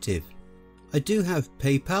appreciative. I do have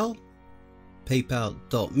PayPal,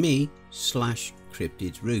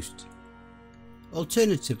 paypal.me/cryptidsroost.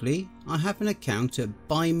 Alternatively, I have an account at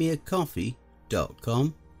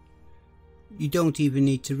buymeacoffee.com. You don't even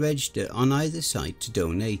need to register on either site to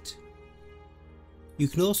donate. You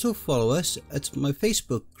can also follow us at my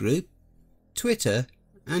Facebook group, Twitter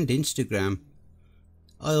and Instagram.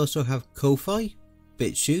 I also have Ko-Fi,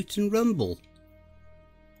 BitChute and Rumble.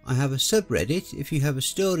 I have a subreddit if you have a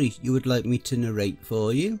story you would like me to narrate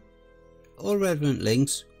for you. All relevant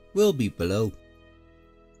links will be below.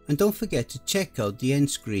 And don't forget to check out the end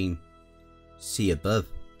screen, see above.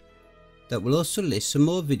 That will also list some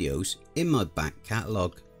more videos in my back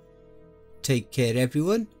catalogue. Take care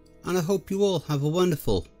everyone, and I hope you all have a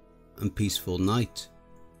wonderful and peaceful night.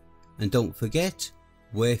 And don't forget,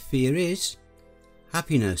 where fear is,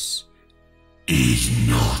 happiness is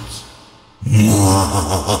not.